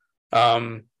face.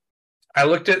 I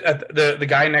looked at the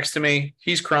guy next to me.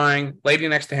 He's crying. Lady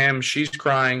next to him, she's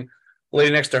crying.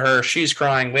 Lady next to her, she's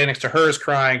crying. Lady next to her is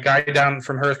crying. Guy down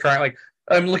from her is crying. Like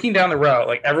I'm looking down the row.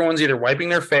 Like everyone's either wiping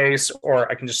their face, or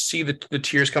I can just see the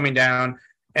tears coming down.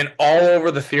 And all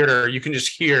over the theater, you can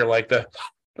just hear like the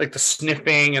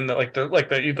sniffing and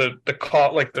the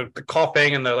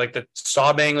coughing and the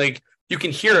sobbing. Like you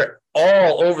can hear it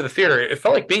all over the theater. It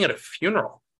felt like being at a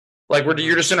funeral, like where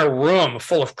you're just in a room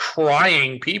full of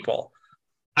crying people.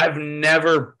 I've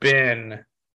never been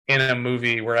in a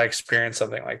movie where I experienced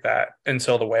something like that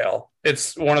until The Whale.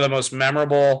 It's one of the most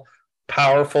memorable,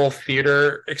 powerful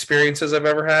theater experiences I've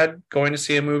ever had, going to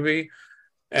see a movie.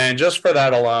 And just for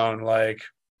that alone, like,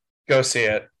 go see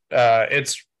it.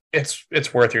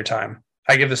 It's worth your time.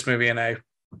 I give this movie an A.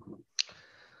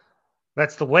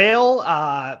 That's The Whale.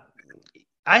 I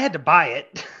had to buy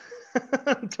it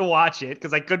to watch it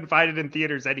because I couldn't find it in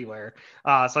theaters anywhere.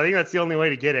 So I think that's the only way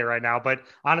to get it right now. But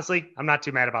honestly, I'm not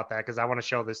too mad about that because I want to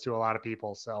show this to a lot of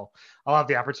people. So I'll have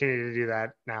the opportunity to do that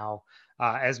now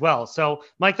as well. So,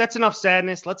 Mike, that's enough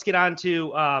sadness. Let's get on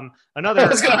to another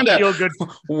feel-good.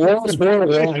 Let's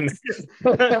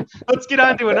get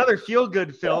on to another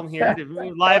feel-good film here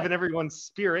to liven everyone's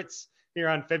spirits here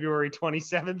on February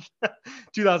 27th,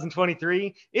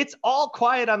 2023. It's All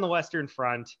Quiet on the Western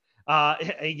Front.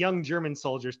 A young German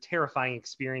soldier's terrifying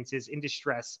experiences in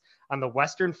distress on the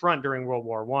Western Front during World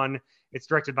War I. It's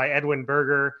directed by Edwin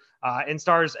Berger and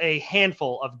stars a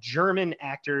handful of German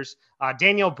actors.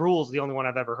 Daniel Bruhl's the only one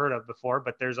I've ever heard of before,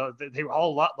 but there's the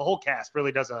whole cast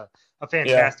really does a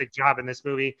fantastic job in this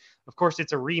movie. Of course,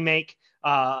 it's a remake.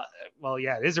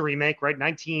 It is a remake, right?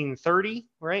 1930,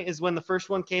 right, is when the first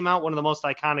one came out. One of the most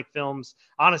iconic films,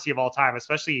 honestly, of all time,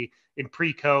 especially in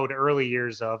pre-code early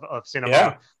years of cinema.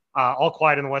 Yeah. All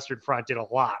Quiet on the Western Front did a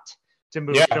lot to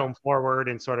move film forward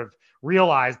and sort of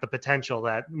realize the potential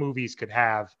that movies could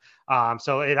have.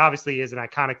 So it obviously is an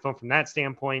iconic film from that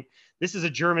standpoint. This is a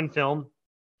German film.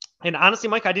 And honestly,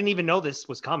 Mike, I didn't even know this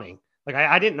was coming. Like,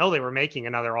 I didn't know they were making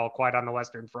another All Quiet on the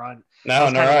Western Front.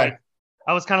 No, right.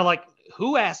 I was kind of like,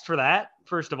 who asked for that?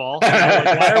 First of all,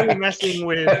 why are we messing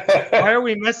with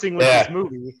this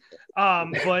movie?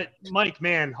 But Mike,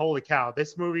 man, holy cow,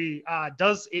 this movie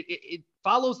it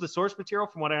follows the source material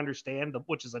from what I understand,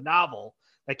 which is a novel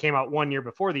that came out 1 year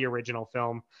before the original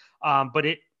film. But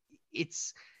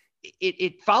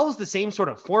it follows the same sort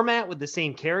of format with the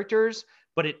same characters,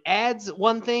 but it adds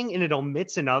one thing and it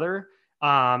omits another.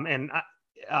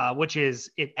 Which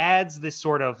is it adds this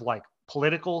sort of like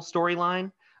political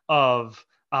storyline of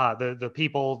the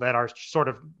people that are sort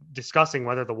of discussing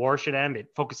whether the war should end. It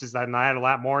focuses on that a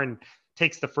lot more and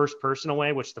takes the first person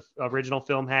away, which the original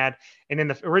film had. And in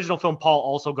the original film, Paul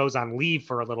also goes on leave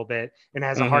for a little bit and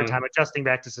has a hard time adjusting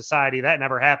back to society. That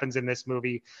never happens in this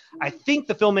movie. I think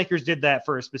the filmmakers did that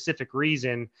for a specific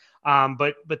reason.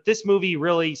 But this movie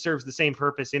really serves the same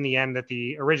purpose in the end that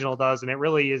the original does. And it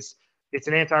really is it's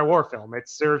an anti-war film. It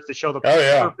serves to show the Oh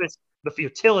yeah. purpose, the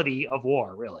futility of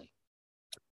war, really.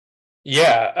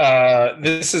 Yeah,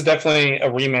 this is definitely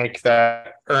a remake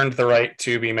that earned the right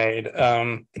to be made.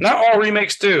 Not all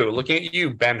remakes do. Looking at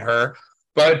you, Ben-Hur.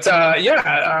 But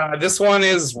this one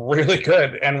is really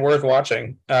good and worth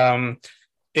watching.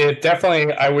 It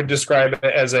definitely, I would describe it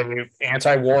as a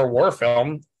anti-war war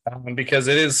film, because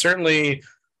it is certainly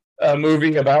a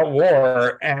movie about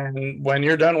war. And when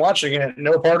you're done watching it,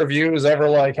 no part of you is ever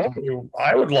like, "Hey,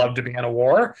 I would love to be in a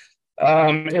war."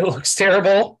 It looks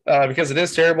terrible, because it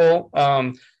is terrible.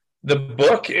 The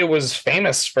book, it was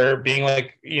famous for being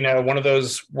like, one of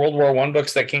those World War I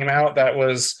books that came out that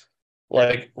was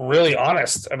like really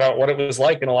honest about what it was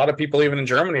like. And a lot of people, even in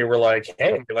Germany, were like,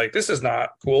 "Hey, like, this is not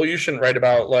cool. You shouldn't write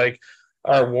about like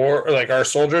our war, or like our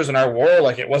soldiers and our war.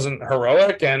 Like, it wasn't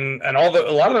heroic." And a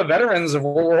lot of the veterans of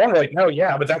World War I were like, "No,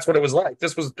 yeah, but that's what it was like.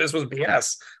 This was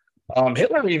BS."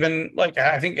 Hitler even, like,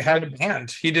 I think, had it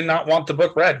banned. He did not want the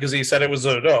book read because he said it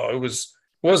wasn't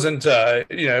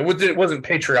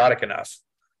patriotic enough.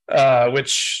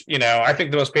 Which, I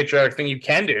think the most patriotic thing you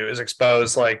can do is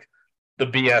expose like the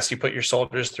BS you put your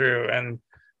soldiers through, and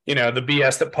the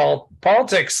BS that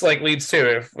politics like leads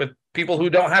to, with people who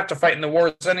don't have to fight in the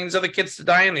war, sending these other kids to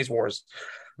die in these wars.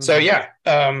 Mm-hmm. So yeah,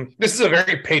 this is a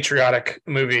very patriotic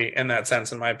movie in that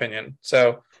sense, in my opinion.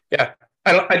 So yeah,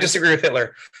 I disagree with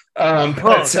Hitler.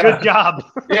 Good job.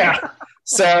 Yeah.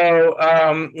 So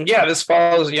this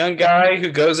follows a young guy who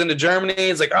goes into Germany.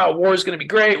 It's like, oh, war is going to be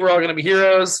great. We're all going to be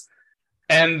heroes.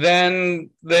 And then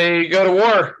they go to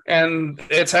war, and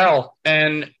it's hell.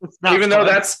 And even though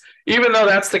that's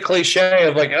the cliche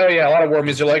of like, oh yeah, a lot of war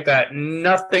movies are like that,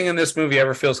 nothing in this movie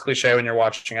ever feels cliche when you're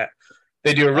watching it.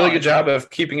 They do a really good job of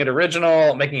keeping it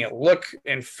original, making it look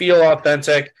and feel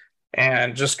authentic,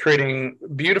 and just creating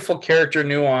beautiful character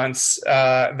nuance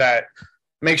that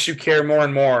makes you care more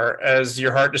and more as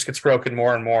your heart just gets broken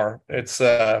more and more. It's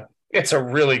a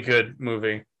really good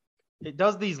movie. It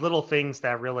does these little things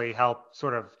that really help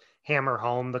sort of hammer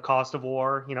home the cost of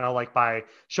war, like by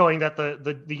showing that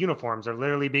the uniforms are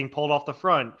literally being pulled off the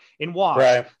front in wash,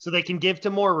 right, so they can give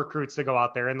to more recruits to go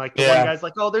out there. And like the one guy's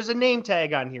like, oh, there's a name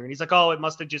tag on here. And he's like, oh, it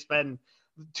must have just been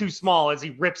too small, as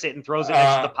he rips it and throws it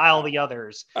next to the pile of the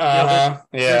others.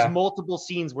 There's multiple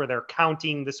scenes where they're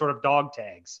counting the sort of dog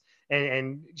tags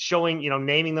and showing,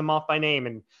 naming them off by name,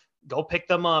 and go pick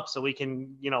them up so we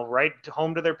can, write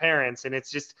home to their parents. And it's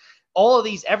just all of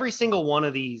these, every single one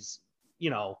of these,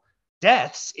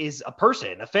 deaths is a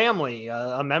person, a family,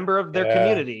 a member of their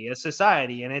community, a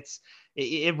society. And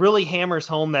it really hammers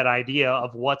home that idea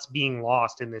of what's being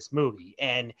lost in this movie.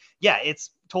 And yeah,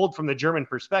 it's told from the German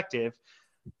perspective.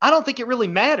 I don't think it really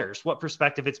matters what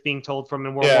perspective it's being told from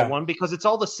in World War One, because it's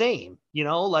all the same,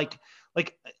 I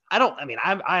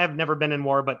have never been in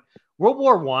war, but World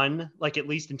War One, like, at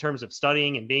least in terms of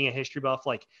studying and being a history buff,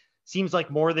 like, seems like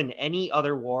more than any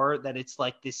other war that it's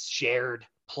like this shared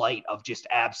plight of just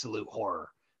absolute horror,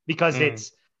 because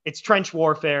it's trench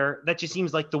warfare. That just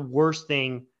seems like the worst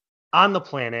thing on the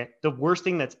planet, the worst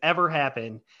thing that's ever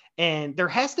happened. And there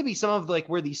has to be some of like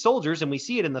where these soldiers, and we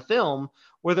see it in the film,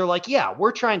 where they're like, yeah,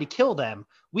 we're trying to kill them.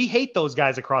 We hate those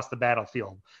guys across the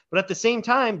battlefield. But at the same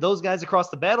time, those guys across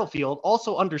the battlefield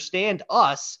also understand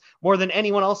us more than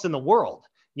anyone else in the world,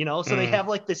 so they have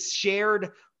like this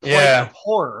shared place of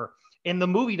horror. And the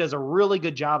movie does a really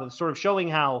good job of sort of showing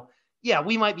how,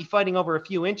 we might be fighting over a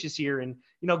few inches here and,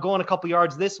 going a couple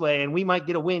yards this way, and we might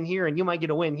get a win here and you might get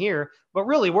a win here, but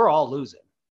really we're all losing.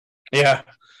 Yeah.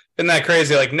 Isn't that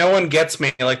crazy? Like, no one gets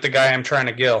me like the guy I'm trying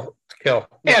to kill.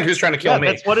 And who's trying to kill me.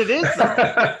 That's what it is.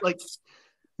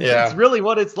 It's really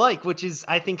what it's like, which is,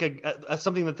 I think, a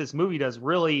something that this movie does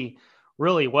really,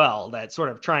 really well, that sort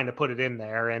of trying to put it in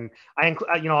there. And I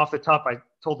off the top, I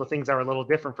told the things that were a little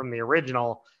different from the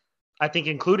original. I think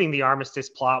including the armistice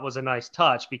plot was a nice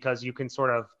touch, because you can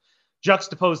sort of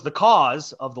juxtapose the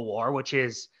cause of the war, which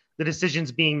is the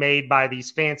decisions being made by these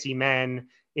fancy men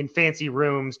in fancy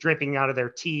rooms, drinking out of their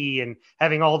tea and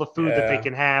having all the food that they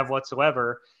can have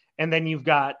whatsoever. And then you've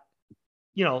got,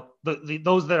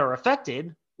 those that are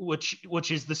affected, which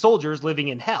is the soldiers living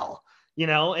in hell,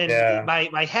 and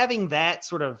by having that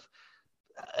sort of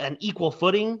an equal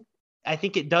footing, I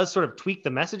think it does sort of tweak the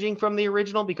messaging from the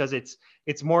original, because it's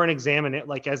more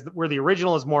where the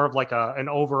original is more of like an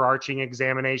overarching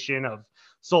examination of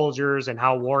soldiers and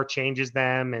how war changes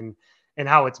them and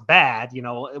how it's bad,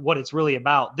 what it's really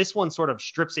about. This one sort of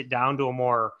strips it down to a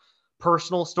more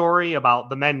personal story about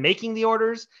the men making the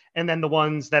orders, and then the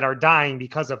ones that are dying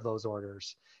because of those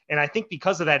orders. And I think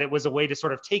because of that, it was a way to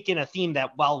sort of take in a theme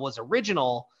that, while was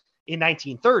original in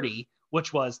 1930,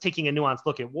 which was taking a nuanced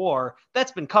look at war,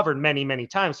 that's been covered many, many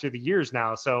times through the years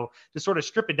now. So to sort of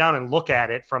strip it down and look at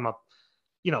it from a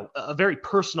very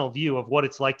personal view of what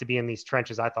it's like to be in these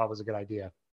trenches, I thought was a good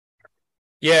idea.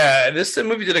 Yeah, this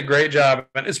movie did a great job,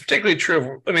 and it's particularly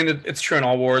true. I mean, it's true in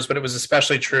all wars, but it was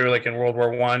especially true like in World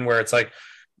War I, where it's like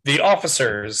the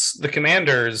officers, the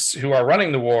commanders who are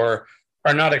running the war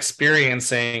are not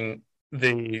experiencing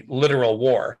the literal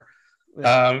war.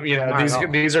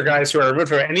 These are guys who are good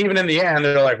for it, and even in the end,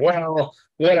 they're like, well,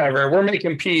 whatever, we're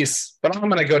making peace, but I'm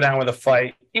going to go down with a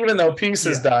fight, even though peace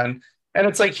is done. And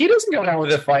it's like he doesn't go down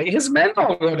with a fight; his men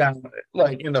all go down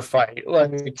like in the fight.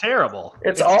 Like it's terrible.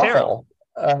 It's awful. Terrible.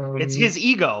 It's his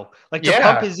ego. Like to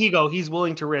pump his ego, he's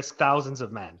willing to risk thousands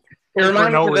of men. It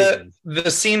reminds me of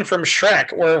the scene from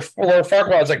Shrek where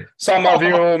Farquaad's like, some of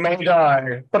you may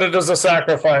die, but it is a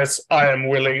sacrifice I am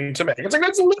willing to make. It's like,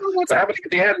 that's literally what's happening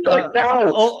at the end. Like,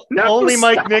 no, only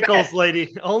Mike Nichols,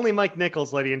 ladies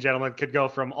and gentlemen, could go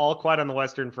from All Quiet on the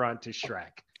Western Front to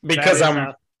Shrek. Because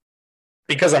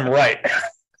I'm right.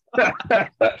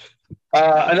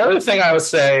 Another thing I would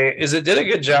say is it did a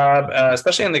good job,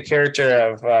 especially in the character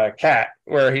of Cat,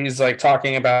 where he's like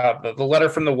talking about the letter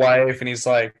from the wife, and he's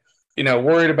like,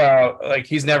 worried about like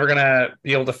he's never gonna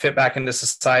be able to fit back into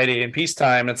society in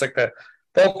peacetime. It's like the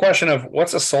whole question of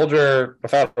what's a soldier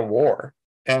without a war,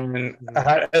 and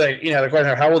the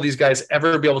question of how will these guys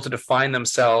ever be able to define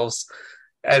themselves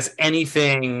as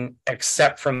anything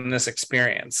except from this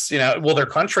experience? Will their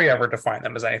country ever define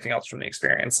them as anything else from the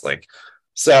experience? Like.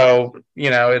 So,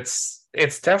 it's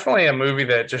definitely a movie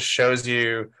that just shows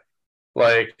you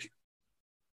like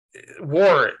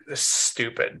war is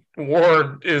stupid.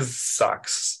 War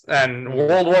sucks. And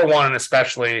World War I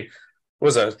especially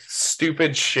was a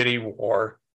stupid, shitty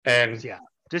war. And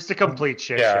just a complete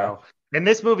shit show. In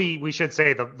this movie, we should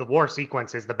say the war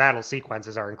sequences, the battle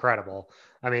sequences are incredible.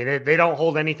 I mean, they don't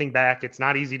hold anything back. It's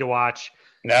not easy to watch.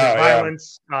 There's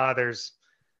violence. There's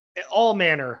all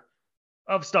manner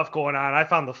of stuff going on. I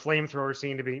found the flamethrower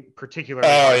scene to be particularly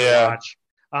hard to watch.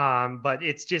 But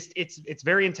it's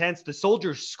very intense. The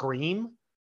soldiers scream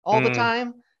all the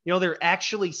time. They're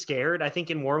actually scared. I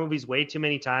think in war movies, way too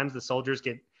many times the soldiers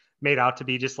get made out to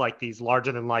be just like these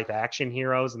larger than life action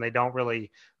heroes, and they don't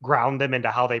really ground them into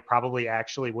how they probably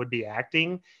actually would be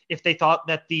acting if they thought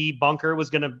that the bunker was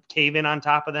going to cave in on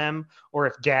top of them, or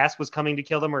if gas was coming to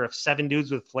kill them, or if 7 dudes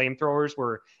with flamethrowers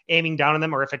were aiming down on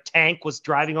them, or if a tank was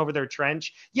driving over their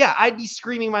trench. I'd be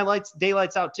screaming my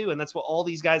daylights out too. And that's what all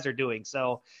these guys are doing.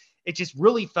 So it just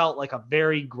really felt like a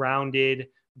very grounded,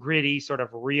 gritty sort of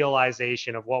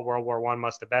realization of what World War I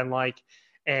must have been like.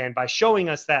 And by showing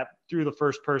us that through the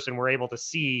first person, we're able to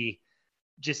see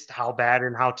just how bad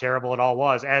and how terrible it all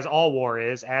was, as all war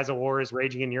is, as a war is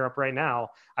raging in Europe right now.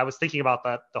 I was thinking about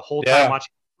that the whole time watching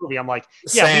the movie. I'm like,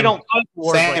 we don't fight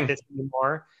wars like this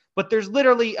anymore. But there's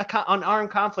literally an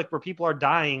armed conflict where people are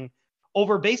dying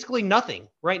over basically nothing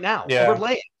right now. Over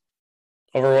land.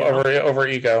 Over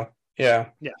ego. Yeah.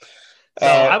 Yeah. So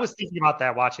I was thinking about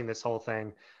that watching this whole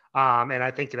thing. And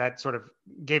I think that sort of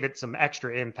gave it some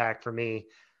extra impact for me.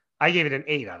 I gave it an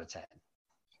 8 out of 10.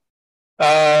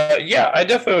 I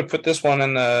definitely would put this one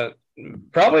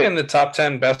probably in the top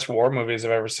 10 best war movies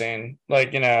I've ever seen.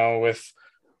 Like, with,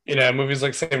 movies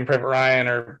like Saving Private Ryan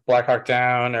or Black Hawk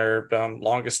Down or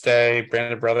Longest Day,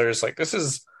 Band of Brothers. Like this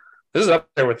is up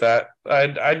there with that.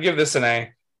 I'd give this an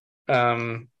A.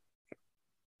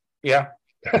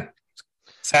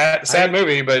 Sad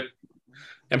movie, but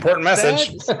important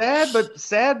message.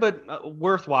 Sad, but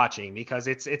worth watching because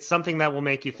it's something that will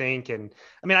make you think. And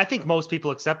I mean, I think most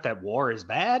people accept that war is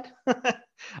bad,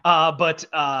 but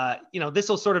this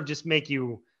will sort of just make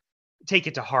you take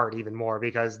it to heart even more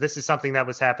because this is something that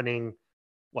was happening,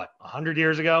 100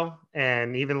 years ago,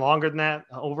 and even longer than that,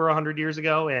 over 100 years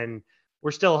ago, and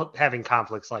we're still having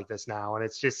conflicts like this now, and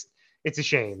it's a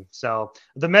shame. So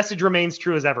the message remains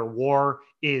true as ever: war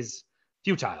is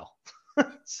futile.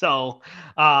 So,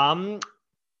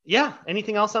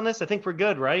 anything else on this? I think we're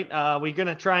good, right? We're going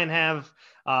to try and have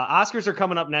Oscars are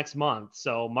coming up next month.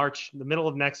 So March, the middle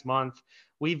of next month.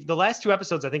 The last 2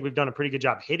 episodes, I think we've done a pretty good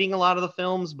job hitting a lot of the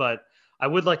films, but I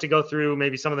would like to go through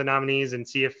maybe some of the nominees and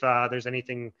see if there's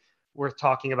anything worth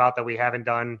talking about that we haven't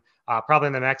done. Probably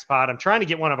in the next pod. I'm trying to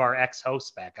get one of our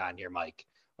ex-hosts back on here, Mike,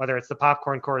 whether it's the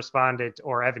popcorn correspondent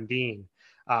or Evan Dean.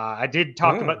 I did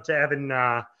talk to Evan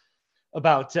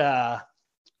about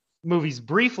movies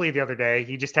briefly the other day.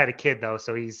 He just had a kid though,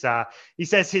 so he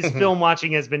says his film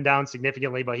watching has been down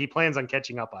significantly, but he plans on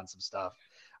catching up on some stuff.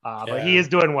 But he is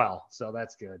doing well, so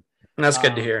that's good. That's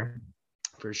good to hear,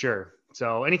 for sure.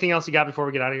 So, anything else you got before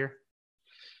we get out of here?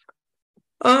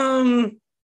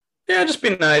 Yeah, just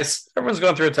be nice. Everyone's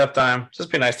going through a tough time.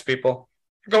 Just be nice to people.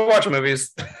 Go watch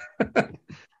movies.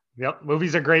 Yep,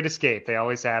 movies are great escape. They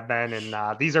always have been,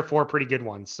 and these are 4 pretty good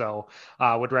ones. So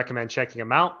would recommend checking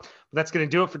them out. But that's going to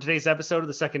do it for today's episode of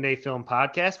the Second Day Film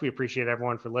Podcast. We appreciate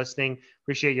everyone for listening.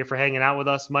 Appreciate you for hanging out with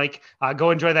us, Mike.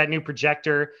 Go enjoy that new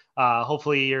projector.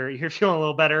 Hopefully you're feeling a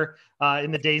little better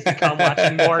in the days to come,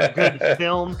 watching more good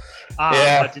film.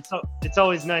 But it's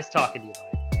always nice talking to you,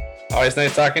 Mike. Always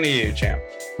nice talking to you, champ.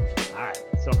 All right.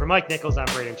 So for Mike Nichols, I'm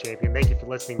Braden Champion. Thank you for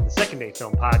listening to the Second Day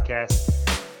Film Podcast.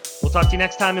 We'll talk to you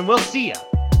next time, and we'll see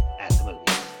ya.